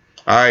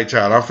 All right,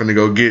 child. I'm finna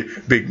go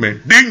get Big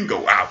Man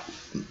Dingo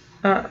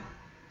out.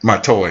 My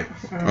toy.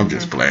 I'm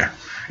just playing.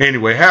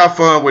 Anyway, have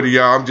fun with it,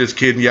 y'all. I'm just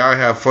kidding. Y'all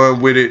have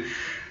fun with it.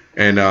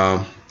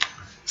 And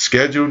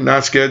schedule,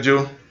 not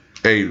schedule.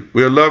 Hey,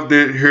 we'd love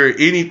to hear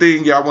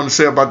anything y'all want to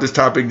say about this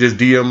topic. Just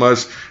DM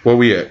us. Where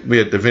we at? We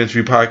at the Vince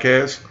View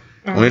Podcast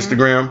on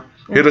Instagram.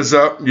 Hit us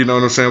up. You know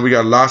what I'm saying? We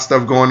got a lot of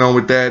stuff going on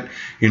with that.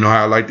 You know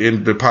how I like to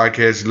end the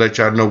podcast to let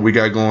y'all know what we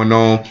got going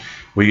on.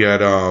 We got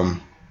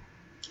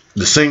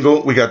the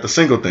single. We got the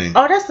single thing.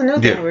 Oh, that's the new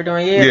thing we're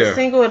doing. Yeah, the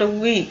single of the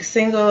week.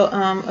 Single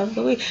of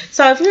the week.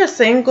 So if you're a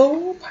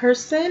single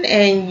person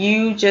and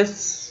you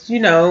just,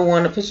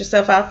 want to put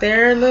yourself out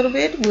there a little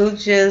bit, we'll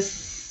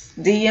just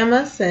DM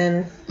us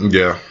and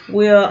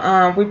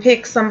we'll we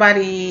pick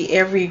somebody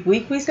every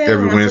week. We say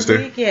every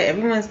Wednesday.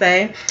 Every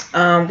Wednesday.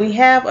 We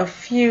have a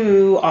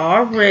few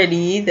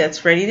already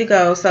that's ready to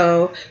go.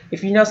 So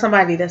if you know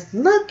somebody that's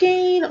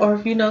looking, or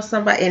if you know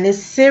somebody, and it's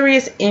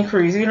serious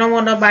inquiries, you don't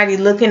want nobody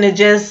looking to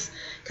just,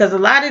 because a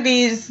lot of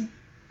these.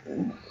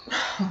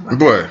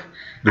 Boy,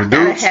 the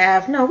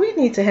dudes. We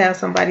need to have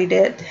somebody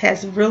that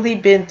has really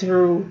been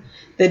through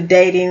the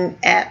dating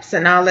apps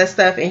and all that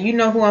stuff, and you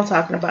know who I'm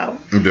talking about.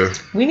 Yeah.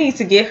 We need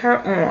to get her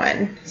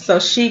on so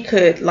she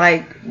could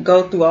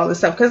go through all this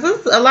stuff, because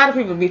a lot of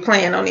people be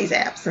playing on these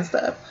apps and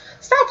stuff.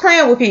 Stop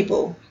playing with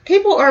people.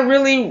 People are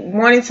really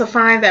wanting to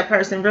find that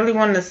person, really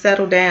wanting to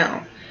settle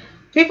down.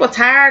 People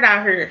tired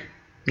out here.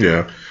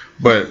 Yeah.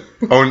 But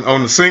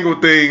on the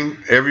single thing,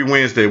 every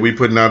Wednesday we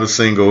putting out a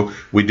single.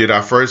 We did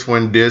our first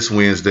one this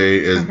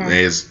Wednesday.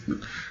 As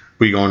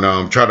we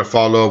gonna try to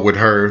follow up with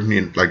her.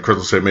 Like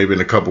Crystal said, maybe in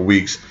a couple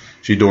weeks.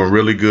 She's doing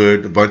really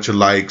good. A bunch of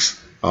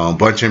likes,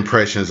 bunch of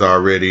impressions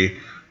already.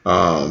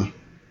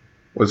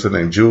 What's her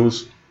name?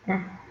 Jules?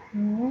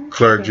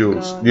 Claire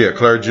Jules. Yeah,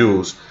 Claire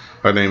Jules.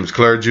 Her name is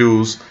Claire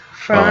Jules.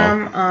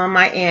 From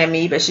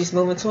Miami, but she's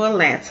moving to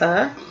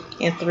Atlanta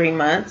in 3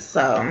 months.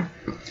 So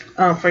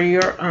for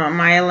your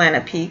my Atlanta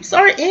peeps,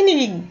 or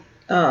any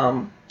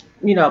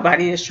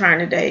Body is trying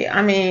to date.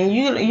 I mean,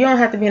 you don't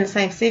have to be in the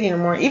same city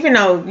anymore, even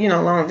though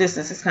long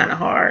distance is kind of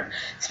hard,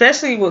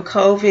 especially with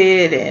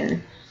COVID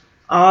and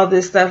all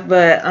this stuff.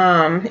 But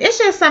it's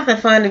just something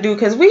fun to do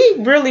because we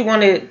really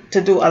wanted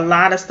to do a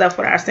lot of stuff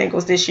with our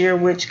singles this year,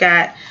 which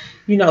got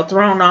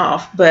thrown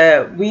off.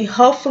 But we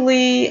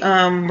hopefully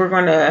we're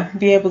gonna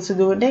be able to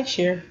do it next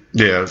year.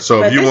 Yeah,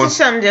 so but if you this want is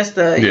something just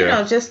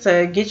to just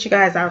to get you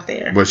guys out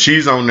there. But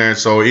she's on there,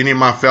 so any of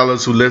my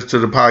fellas who listen to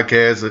the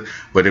podcast,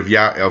 but if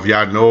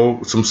y'all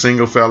know some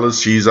single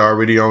fellas, she's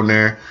already on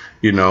there,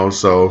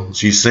 so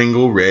she's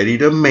single, ready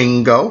to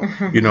mingle,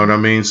 you know what I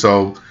mean?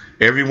 So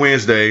every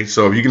Wednesday,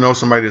 so if you know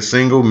somebody that's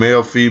single,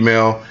 male,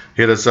 female,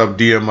 hit us up,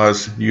 DM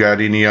us. You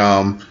got any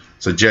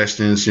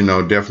suggestions,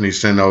 definitely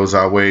send those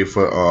our way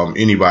for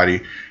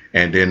anybody,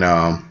 and then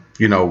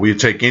we'll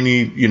take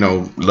any,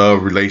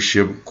 love,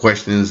 relationship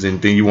questions,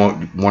 anything you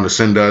want to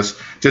send us.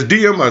 Just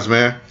DM us,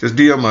 man. Just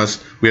DM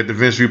us. We at the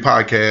Vince Reed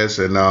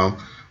Podcast, and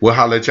we'll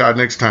holler at y'all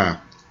next time.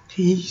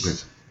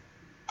 Peace.